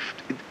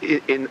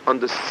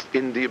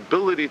the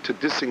ability to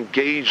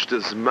disengage the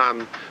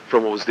Zman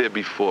from what was there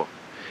before.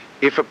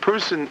 If a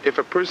person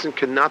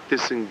cannot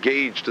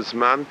disengage the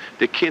Zman,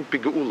 there can't be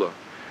Geula.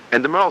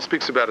 And the Maral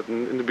speaks about it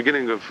in the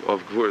beginning of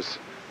Gvuras.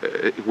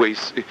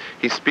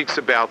 He speaks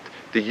about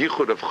the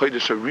Yichud of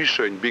Chodesh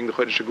HaRishon being the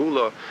Chodesh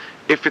HaGeula.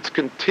 If it's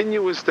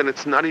continuous, then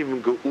it's not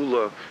even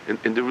Geula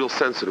in the real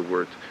sense of the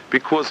word,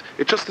 because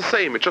it's just the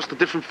same, it's just a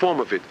different form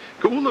of it.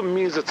 Geula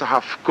means it's a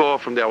hafkor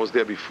from that was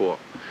there before.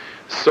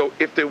 So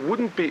if there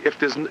wouldn't be, if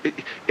there's,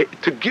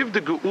 to give the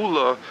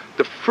Geula,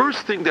 the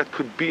first thing that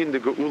could be in the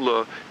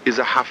Geula is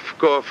a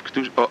hafkor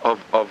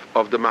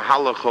of the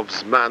Mahalach of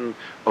Zman,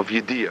 of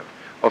Yediyah,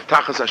 of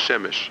Tachas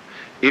HaShemesh.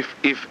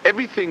 If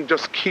everything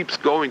just keeps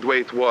going the way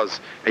it was,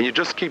 and you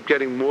just keep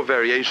getting more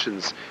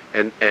variations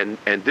and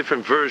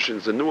different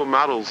versions and newer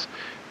models,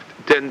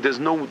 then there's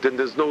no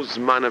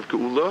Zman of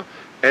Geula,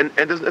 and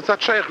it's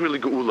not Shaykh really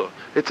Geula.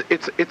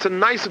 It's a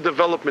nicer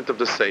development of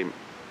the same.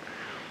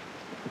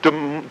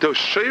 The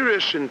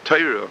Sheirish in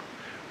Torah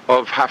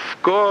of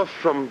hafkor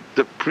from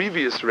the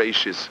previous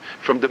rashis,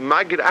 from the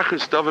Magid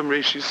Achis Davim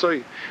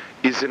Rashisoi,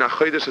 is in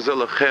HaChodesh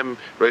Azelachem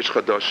Reish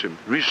Chadashim,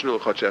 Rishon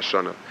L'Chodesh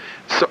Shana.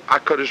 So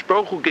HaKadosh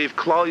Baruch Hu gave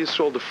Klal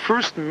Yisrael the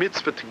first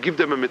mitzvah to give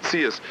them a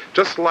mitzias,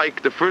 just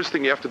like the first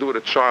thing you have to do with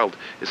a child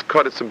is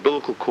cut its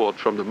umbilical cord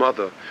from the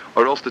mother,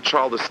 or else the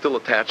child is still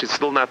attached. It's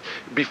still not.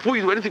 Before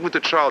you do anything with the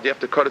child, you have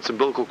to cut its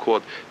umbilical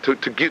cord to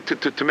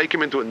make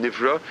him into a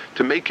nivra,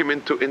 to make him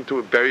into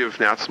a barrier of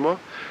natsma.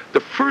 The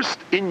first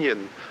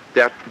inyan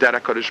that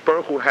HaKadosh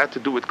Baruch Hu had to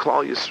do with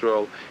Klal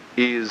Yisrael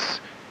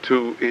is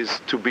to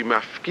be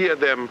mafkia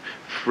them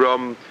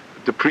from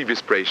the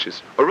previous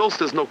precious, or else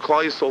there's no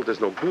Klal Yisrael, there's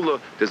no gula,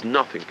 there's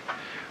nothing.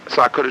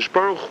 So HaKadosh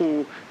Baruch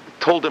Hu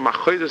told them,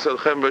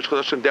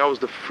 that was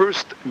the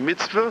first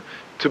mitzvah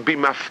to be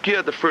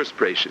mafkia the first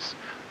precious.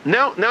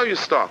 Now you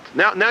start.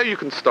 Now you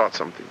can start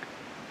something.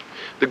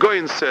 The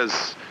Goyen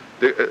says,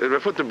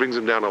 Rafutin brings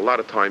him down a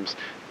lot of times,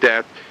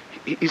 that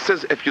he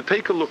says if you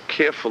take a look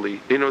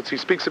carefully, he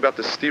speaks about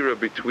the stira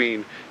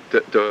between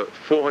the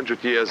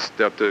 400 years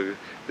that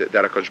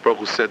HaKadosh Baruch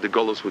Hu said the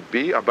Golos would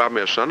be, Abba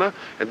Me'ashana,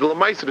 and the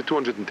Lamaisa, the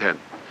 210.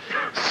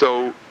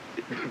 So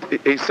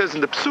he says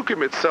in the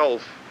Psukim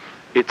itself,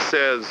 it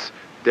says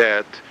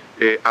that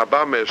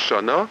Abba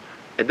Me'ashana,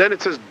 and then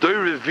it says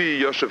Doirevi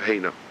Yoshev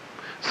Heina.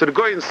 So the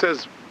Goyen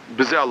says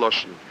B'zeh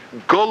Aloshin,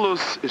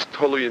 Golos is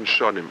Tolui in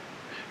Shonim,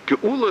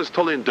 Geula is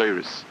Tolui in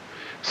Doiris.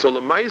 So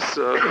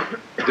Lamaisa,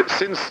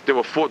 since there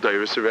were 4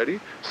 Doiris already,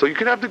 so you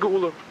can have the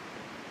Geula.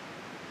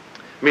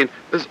 I mean,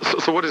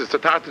 so what is it?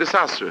 Satar to the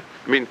Sasra.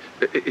 I mean,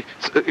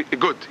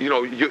 good.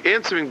 You're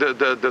answering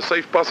the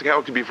safe passing how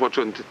it could be for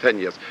 10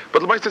 years.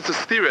 But the it's a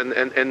steer, and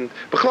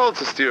B'chlal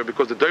it's a steer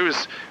because the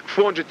Dairis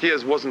 400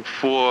 years wasn't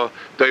for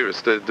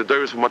Dairis. The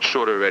Dairis were much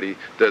shorter already.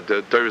 The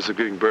Dairis are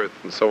giving birth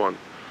and so on.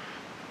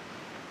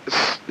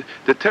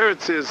 The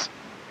teretz is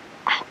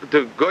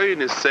the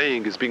Goyen is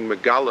saying is being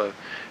Megala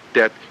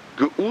that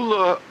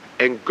Geula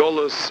and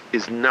Golos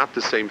is not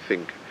the same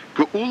thing.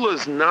 Geula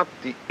is not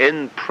the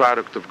end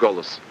product of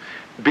Golos.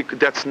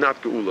 That's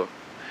not Geula.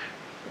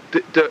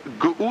 The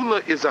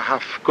Geula is a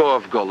hafkah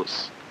of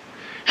Golos.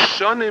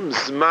 Shanim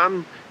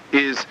Zman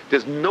is,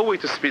 there's no way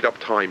to speed up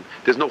time.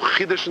 There's no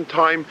chidush in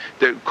time.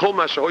 Kol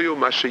mashaoyu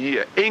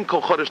mashayiyah. Ein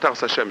kol chodesh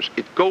tachas Hashem.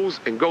 It goes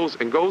and goes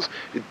and goes.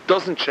 It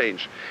doesn't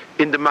change.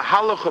 In the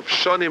mahalach of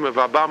Shanim of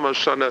Abba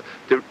Shana,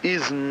 there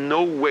is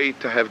no way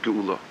to have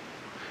Geula.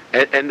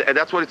 And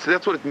that's what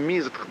it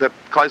means that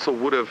Kaisel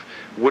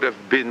would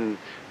have been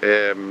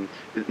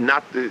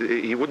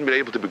he wouldn't be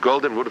able to be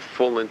golden, would have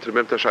fallen into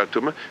the Memtashar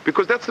Tumah,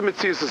 because that's the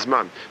Metzias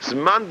Zman.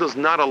 Zman does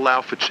not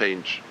allow for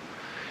change.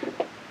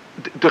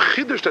 The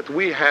chiddush that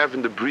we have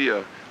in the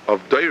Bria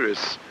of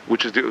Dairis,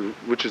 which is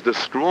the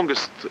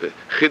strongest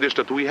chiddush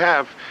that we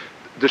have,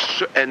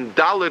 and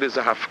Dalet is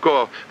a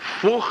hafkah.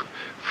 Fourth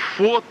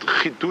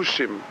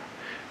chidushim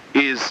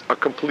is a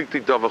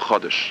completely dava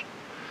chodesh.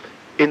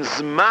 In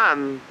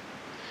Zman,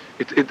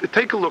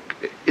 take a look.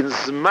 In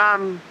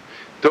Zman,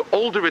 the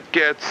older it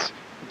gets,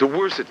 the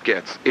worse it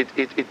gets.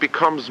 It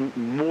becomes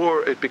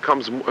more. It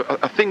becomes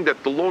a thing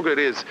that the longer it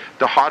is,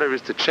 the harder it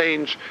is to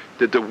change.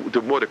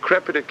 The more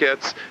decrepit it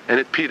gets, and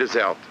it peters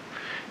out.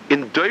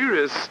 In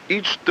Dairis,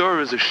 each door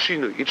is a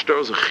shinu. Each door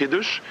is a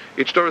chidush.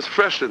 Each door is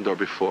fresher than the door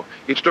before.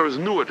 Each door is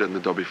newer than the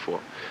door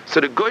before. So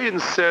the Goyen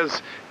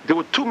says there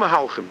were 2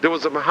 mahalchim. There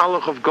was a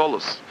mahalach of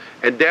Golos,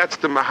 and that's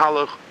the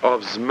mahalach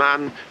of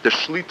Zman, the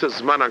Shlita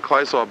Zman on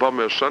Klaisel Abba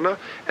Me'ashana,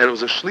 and it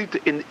was a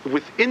Shlita,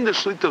 within the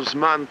Shlita of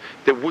Zman,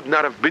 there would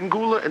not have been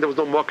Gula, and there was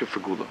no market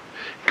for Gula.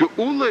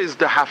 Geula is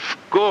the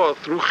hafgah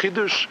through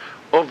Chidush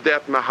of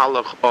that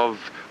mahalach of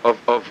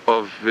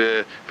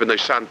V'nai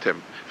Shantem.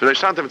 V'nai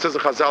Shantem, it says the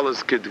Chazal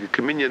is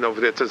communion over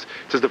there, it says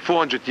the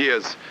 400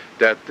 years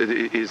that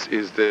is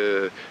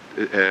the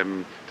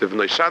V'nai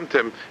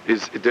Shantem,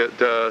 is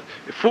the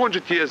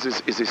 400 years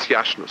is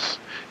Yashnus.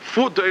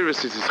 4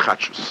 Dairis is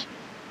Chachus.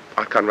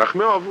 Akan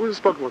Rachmeov, we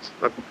spoke once.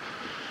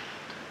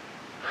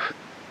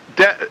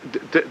 That's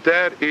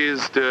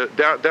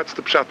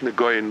the Pshat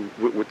Negoyin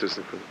with this.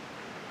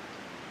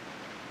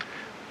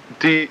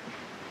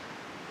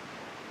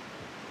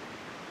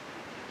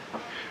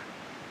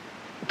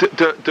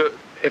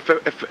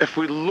 If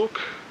we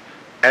look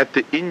at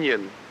the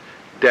Inyan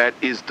that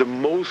is the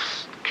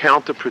most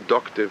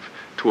counterproductive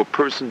to a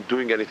person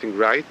doing anything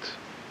right,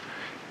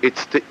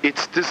 it's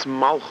this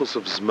Malchus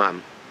of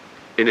Zman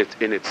in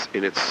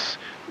its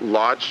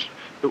large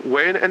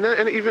way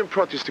and even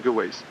protestic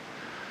ways.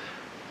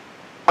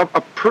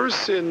 A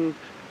person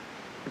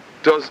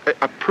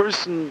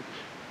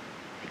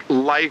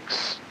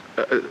likes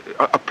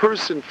a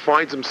person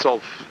finds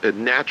himself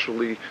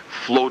naturally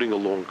floating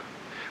along.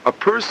 A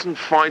person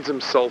finds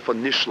himself a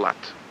nishlat.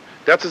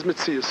 That's his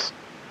mitzias.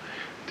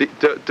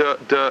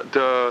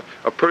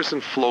 A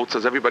person floats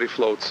as everybody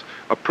floats.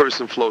 A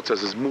person floats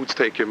as his moods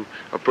take him.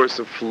 A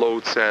person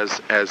floats as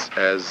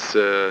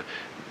the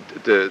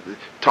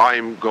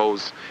time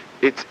goes.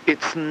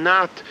 It's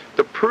not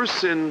the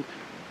person.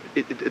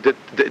 The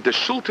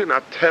shultin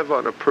ateva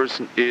on a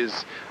person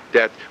is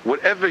that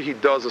whatever he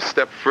does a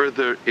step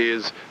further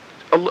is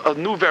a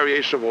new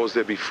variation of what was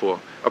there before.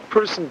 A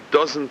person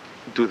doesn't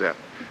do that.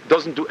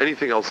 Doesn't do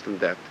anything else than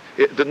that.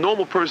 The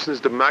normal person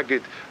is the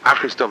Magid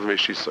Achris Dav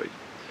Meshisoi.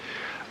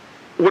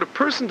 What a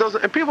person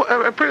doesn't, and people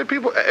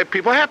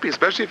are happy,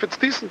 especially if it's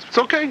decent. It's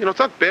okay, it's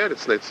not bad.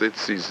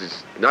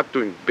 He's not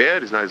doing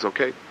bad. He's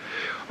okay.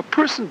 A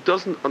person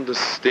doesn't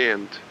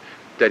understand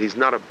that he's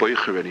not a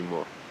boicher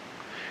anymore.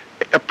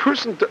 A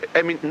person,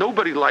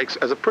 nobody likes,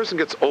 as a person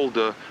gets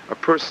older, a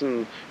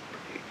person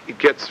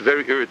gets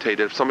very irritated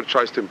if someone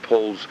tries to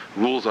impose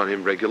rules on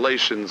him,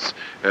 regulations,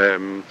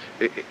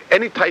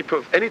 any type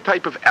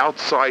of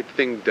outside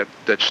thing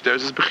that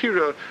stirs his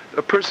bechira.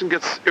 A person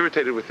gets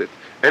irritated with it,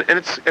 and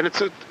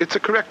it's a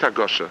correct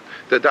hagosha.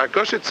 The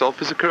hagosha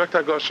itself is a correct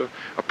hagosha.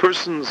 A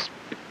person's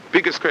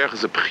biggest koyach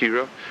is a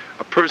bechira.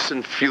 A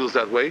person feels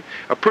that way.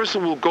 A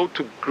person will go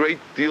to great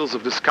deals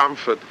of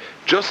discomfort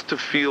just to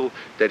feel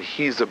that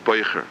he's a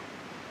boicher.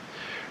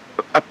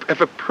 If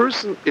a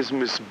person is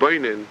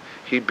misboinen,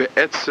 he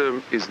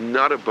be'etzem is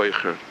not a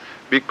boicher,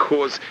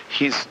 because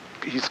he's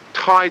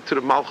tied to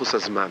the malchus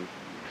as man,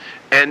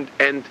 and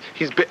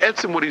he's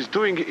be'etzem. What he's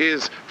doing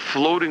is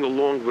floating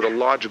along with a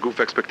larger group of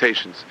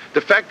expectations.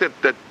 The fact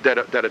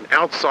that an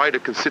outsider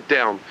can sit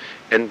down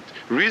and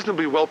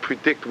reasonably well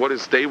predict what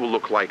his day will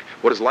look like,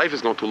 what his life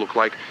is going to look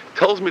like,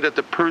 tells me that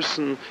the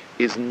person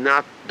is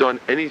not done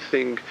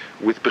anything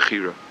with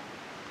bechira.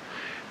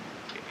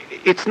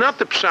 It's not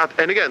the pshat,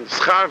 and again,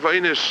 schar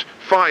v'inish,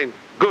 fine,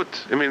 good.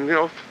 If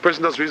a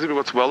person does reasonably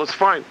what's well, it's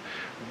fine.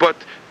 But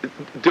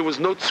there was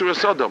no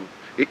tzuras adam.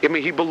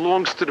 He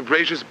belongs to the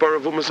Breishis Bara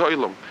V'umas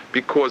Olam,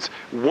 because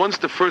once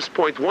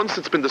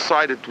it's been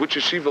decided which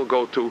yeshiva will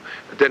go to,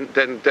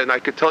 then I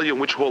could tell you in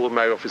which hall will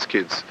marry off his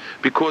kids,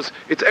 because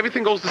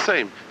everything goes the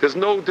same. There's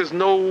no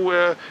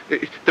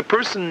the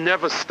person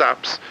never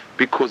stops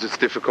because it's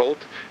difficult,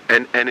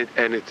 and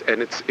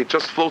it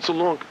just floats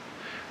along.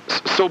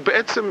 So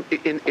be'etzem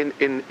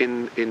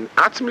in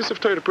atzmis of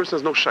Torah, the person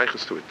has no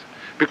shaykhus to it,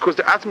 because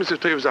the atzmis of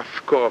Torah is a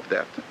afkor of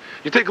that.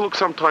 You take a look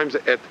sometimes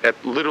at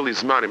literally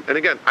zmanim, and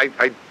again,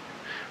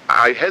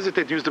 I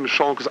hesitate to use the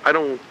mishal because I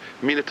don't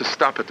mean it to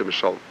stop at the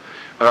mishal.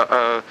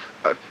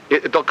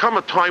 There'll come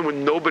a time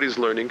when nobody's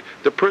learning.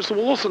 The person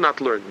will also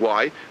not learn.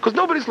 Why? Because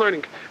nobody's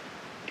learning.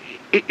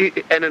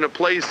 And in a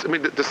place,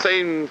 the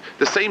same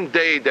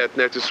day that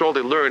Eretz Yisrael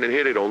they learn and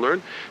here they don't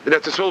learn, the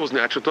Eretz Yisrael was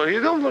natural to learn, here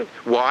they don't learn.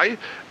 Why?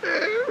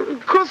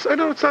 Because I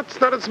know it's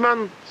not its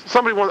man.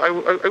 Somebody once, I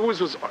always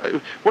was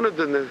one of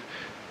the.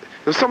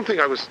 There's something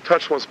I was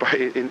touched once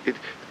by.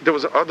 There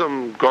was an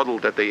Adam Gadol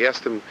that they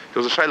asked him.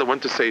 There was a shayla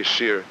went to say a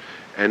shir,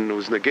 and it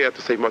was negea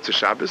to say Matzah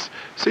Shabbos.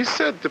 So he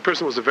said the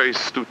person was a very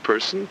astute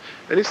person,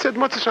 and he said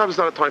Matzah Shabbos is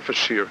not a time for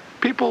shir.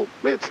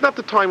 It's not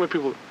the time when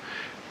people.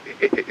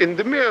 In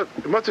the Mir,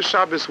 Matzah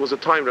Shabbos was a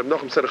time Reb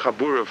Nachum said a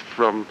chabura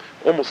from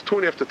almost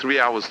 2.5 to 3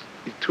 hours.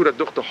 He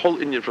took the whole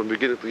Indian from the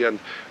beginning to the end,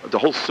 the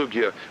whole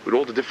sugya with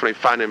all the different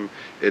fanim,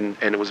 and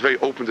it was very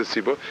open to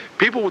Tzibur.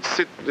 People would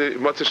sit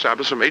Matzah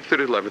Shabbos from 8:30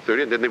 to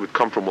 11:30, and then they would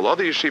come from all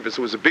other yeshivas. It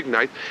was a big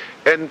night,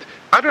 and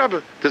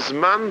Adrabah, this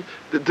man,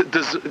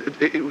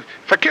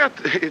 verkehrt.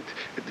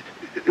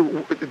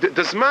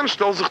 Das man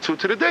stellt sich to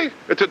the day,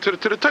 to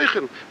the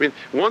teichen.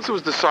 Once it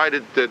was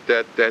decided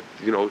that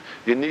you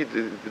need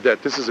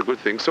that this is a good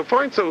thing, so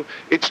fine. So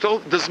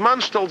das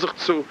man stellt sich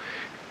zu.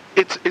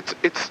 It's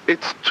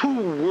two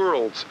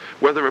worlds.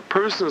 Whether a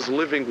person is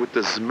living with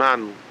the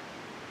zman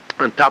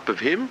on top of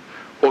him,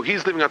 or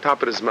he's living on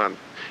top of the zman.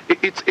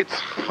 It's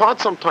hard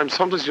sometimes.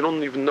 Sometimes you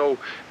don't even know.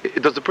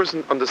 Does the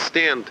person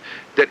understand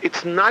that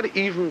it's not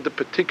even the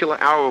particular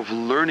hour of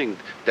learning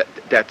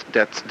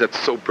that's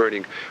so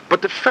burning,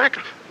 but the fact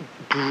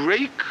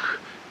break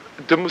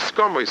the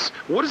muskamis.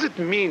 What does it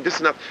mean? This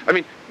is not.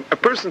 A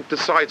person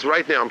decides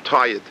right now I'm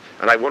tired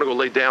and I want to go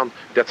lay down.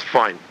 That's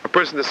fine. A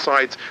person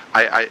decides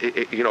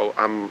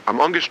I'm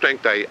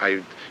angestrengt.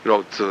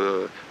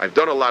 I've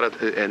done a lot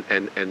of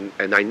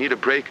and I need a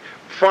break.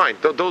 Fine.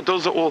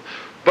 Those are all.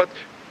 But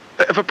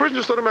if a person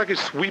just automatically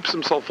sweeps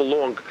himself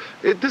along,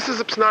 this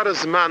is not a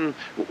zman.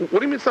 What do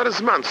you mean it's not a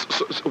zman?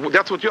 So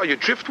that's what you are. You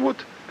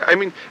driftwood?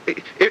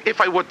 If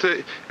I were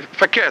to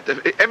forget,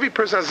 if every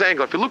person has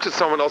anger, if he looks at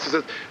someone else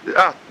and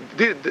says,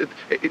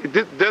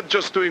 they're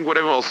just doing what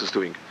everyone else is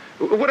doing.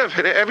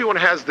 Whatever. Everyone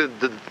has the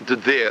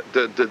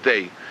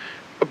they.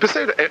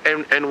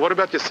 And what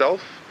about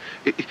yourself?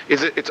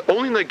 It's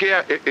only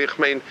negea.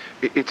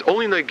 It's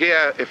only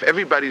negea if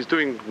everybody's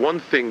doing one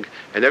thing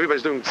and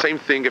everybody's doing the same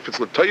thing. If it's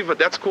l'toiva,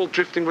 that's called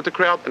drifting with the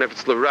crowd, and if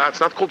it's l'ra,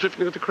 it's not called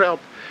drifting with the crowd.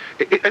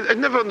 I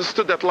never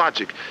understood that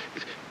logic.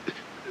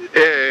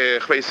 I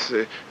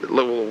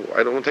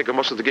don't want to take a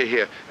muscle to get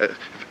here.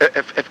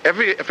 If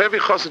every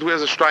chassid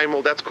wears a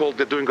shtreimel, that's called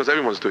they're doing because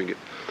everyone's doing it.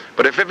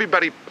 But if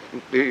everybody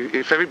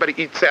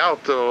eats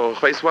out or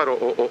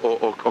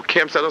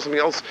camps out or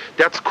something else,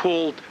 that's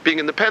called being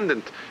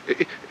independent.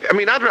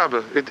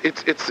 Adrabah,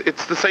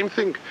 it's the same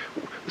thing.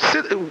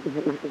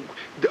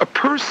 A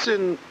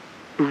person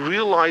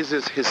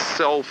realizes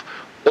himself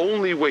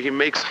only where he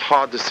makes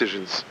hard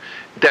decisions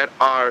that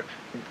are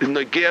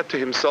negate to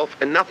himself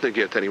and not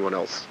negate to anyone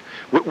else.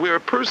 Where a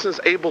person is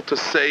able to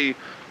say,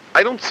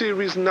 I don't see a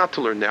reason not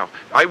to learn now.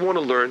 I want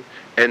to learn,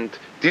 and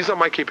these are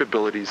my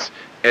capabilities.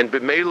 And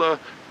b'meila,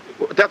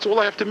 that's all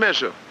I have to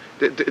measure.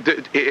 And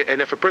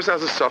if a person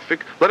has a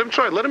suffix, let him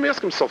try. Let him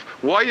ask himself,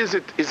 why is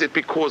it? Is it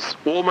because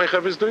all my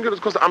chaver is doing it? Or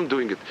because I'm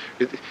doing it?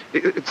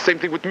 It's the same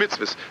thing with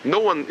mitzvahs. No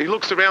one, he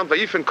looks around,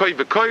 vayifen koi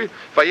v'koi,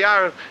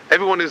 vayar,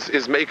 everyone is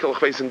makel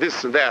face and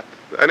this and that.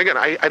 And again,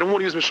 I don't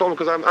want to use Mishalom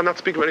because I'm not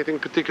speaking about anything in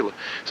particular.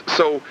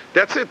 So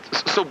that's it.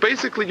 So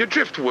basically, your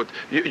driftwood,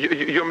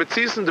 your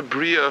mitzvahs in the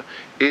bria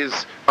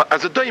is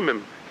as a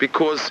daimim.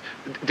 Because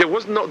there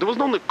was no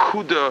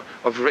nekuda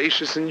of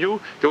rachis in you.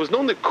 There was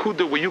no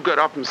nekuda where you got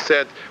up and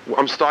said,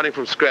 I'm starting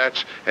from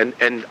scratch and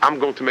I'm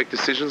going to make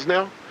decisions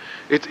now.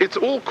 It's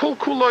all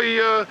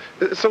kulai.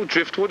 So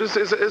driftwood is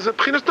a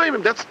pchinas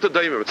daimim. That's the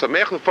daimim. It's a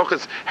mechle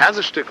fochas has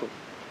a shtickle.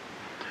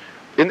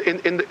 I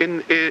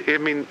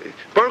mean,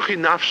 Baruchi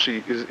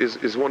Nafshi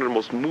is one of the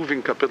most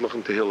moving kapitals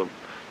in Tehillim,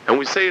 and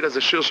we say it as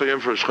a shir shayim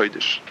for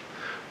HaChodesh.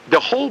 The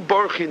whole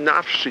Baruchi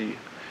Nafshi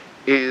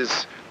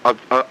is a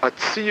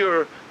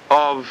tzir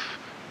of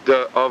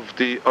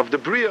the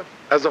bria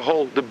as a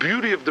whole, the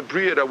beauty of the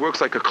bria that works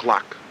like a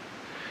clock.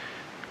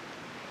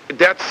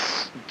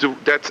 That's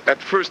at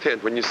first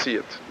hand when you see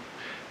it.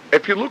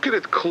 If you look at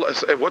it,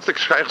 what's the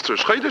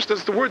Chodesh?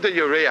 That's the word that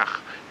Yereach.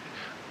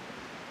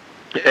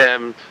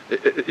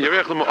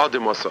 Yereach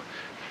l'ma'adim asa.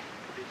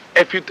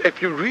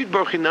 If you read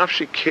Baruch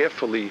Nafshi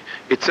carefully,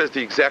 it says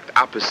the exact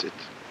opposite.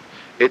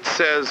 It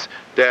says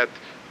that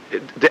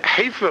the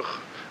hefech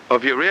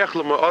of Yereach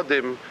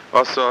l'ma'adim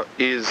asa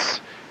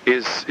is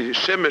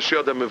shemesh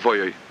yada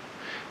mevoyoi.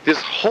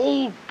 This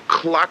whole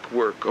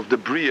clockwork of the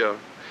bria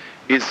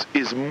is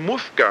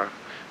mufka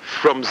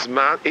from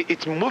zman.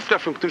 It's mufka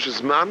from kedusha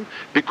zman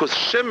because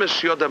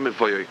shemesh yada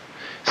mevoyoi.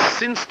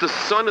 Since the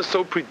sun is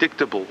so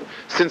predictable,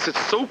 since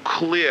it's so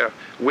clear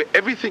where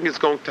everything is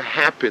going to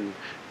happen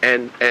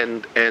and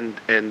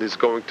is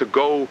going to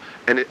go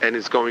and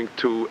is going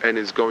to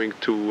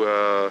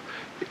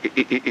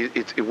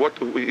what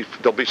if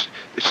there'll be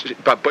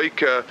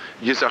baboika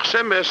yizach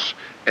shemesh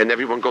and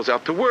everyone goes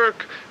out to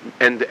work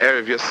and the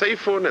erev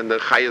yasefon and the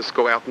chayas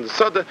go out in the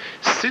sada.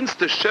 Since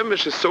the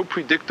shemesh is so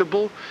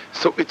predictable,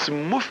 so it's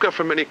mufka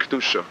from any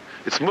kedusha.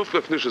 It's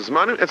mufka from kedusha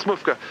zmanim. It's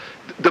mufka.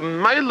 The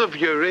mile of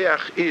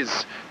Yereach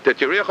is that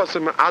Yereach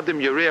asem Adam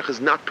Yereach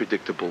is not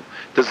predictable.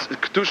 The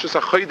kedusha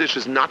HaChodesh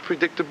is not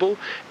predictable.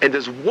 And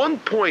there's one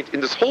point in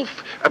this whole.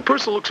 A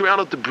person looks around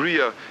at the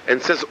bria and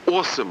says,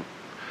 "Awesome."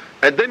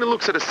 And then he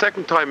looks at a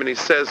second time and he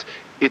says,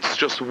 it's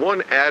just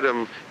one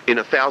atom in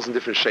 1,000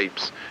 different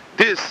shapes.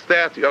 This,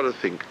 that, the other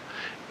thing.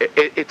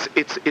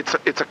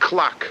 It's a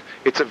clock.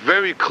 It's a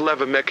very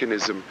clever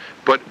mechanism,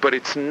 but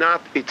there's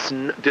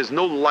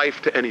no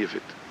life to any of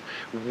it.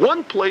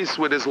 One place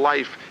where there's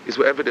life is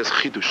wherever there's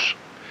chidush.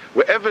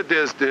 Wherever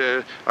there's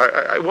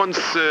I once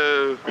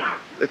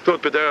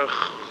thought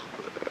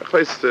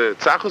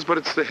tzachos, but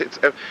it's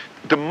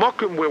the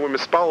mokum where we're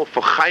mispal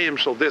for chayim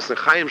shal this and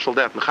chayim shal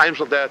that and chayim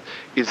shal that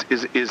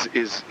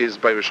is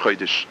by Rosh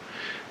Chodesh.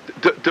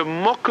 The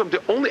mokum,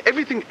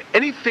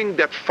 anything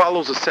that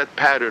follows a set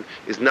pattern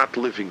is not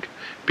living,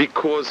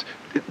 because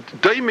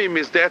daimim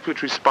is that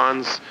which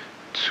responds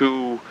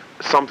to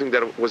something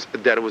that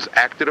was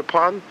acted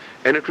upon,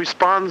 and it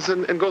responds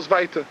and goes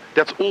weiter.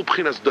 That's all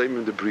pchinas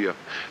daimim the bria.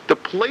 The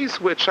place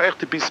where it's shaykh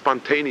to be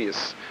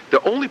spontaneous,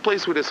 the only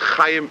place where there's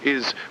chayim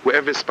is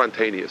wherever it's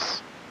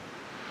spontaneous.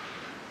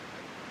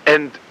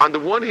 And on the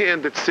one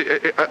hand, it sounds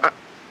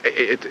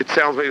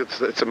like it's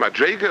a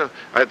madrega.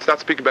 It's not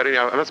speaking about any.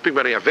 I'm not speaking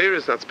about any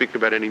averis. Not speaking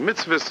about any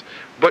mitzvahs.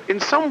 But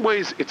in some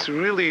ways, it's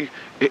really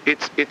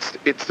it's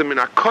the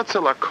minakotza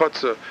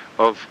lakotza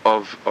of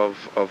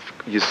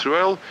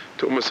Yisrael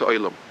to umas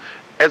ha'olam.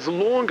 As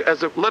long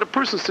as let a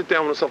person sit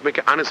down with himself, make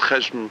an honest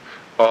cheshbon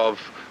of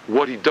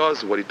what he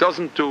does, what he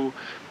doesn't do,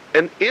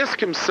 and ask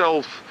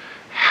himself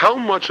how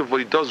much of what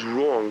he does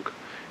wrong,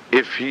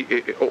 if he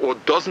or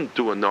doesn't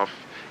do enough.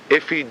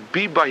 If he'd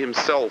be by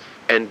himself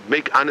and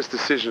make honest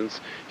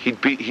decisions,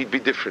 he'd be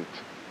different.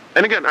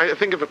 And again, I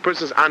think if a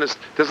person's honest,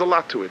 there's a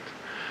lot to it.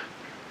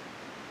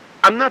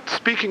 I'm not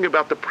speaking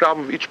about the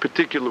problem of each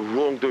particular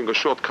wrongdoing or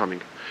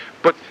shortcoming,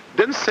 but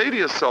then say to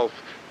yourself,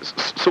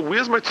 so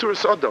where's my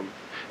tzuras adam?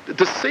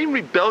 The same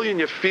rebellion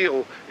you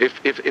feel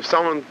if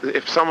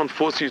someone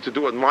forces you to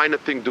do a minor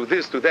thing, do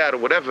this, do that, or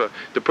whatever,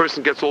 the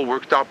person gets all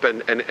worked up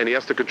and he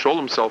has to control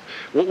himself.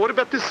 Well, what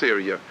about this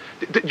area?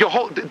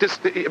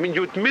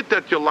 You admit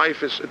that your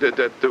life is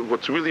that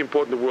what's really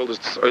important in the world is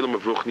this olam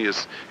of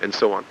ruchnius and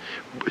so on.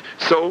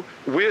 So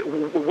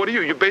what are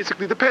you? You're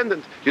basically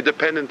dependent. You're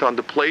dependent on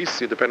the place.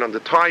 You depend on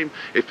the time.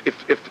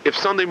 If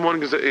Sunday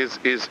morning is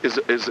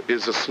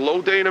a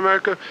slow day in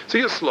America, so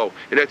you're slow.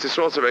 In Eretz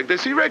Yisrael it's a regular day,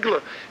 so you're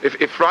regular.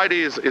 If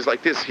Friday is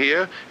like this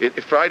here,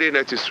 if Friday in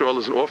Eretz Yisrael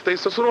is an off day,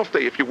 so it's an off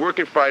day. If you're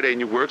working Friday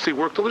and you work, so you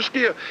work till the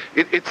shkia.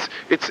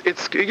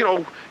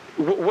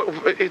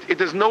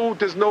 There's no.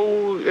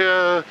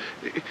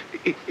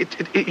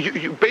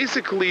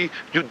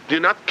 You're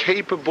not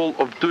capable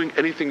of doing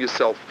anything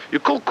yourself. You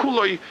call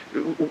kuloi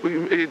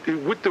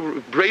with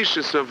the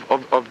gracious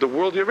of the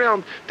world you're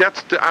around.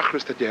 That's the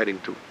achris that you're heading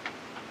to.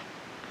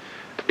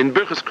 In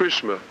Birchas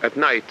Krishma at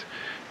night,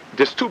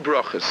 there's two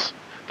brachas.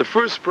 The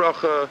first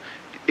bracha,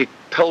 it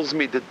tells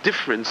me the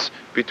difference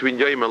between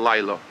Yom and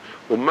Laila.